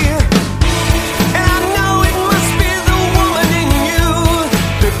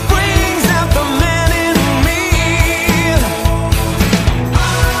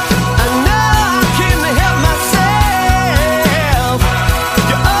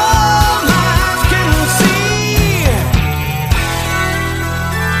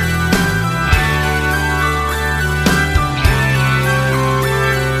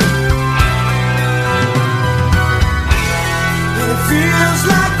 Feels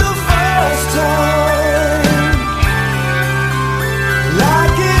like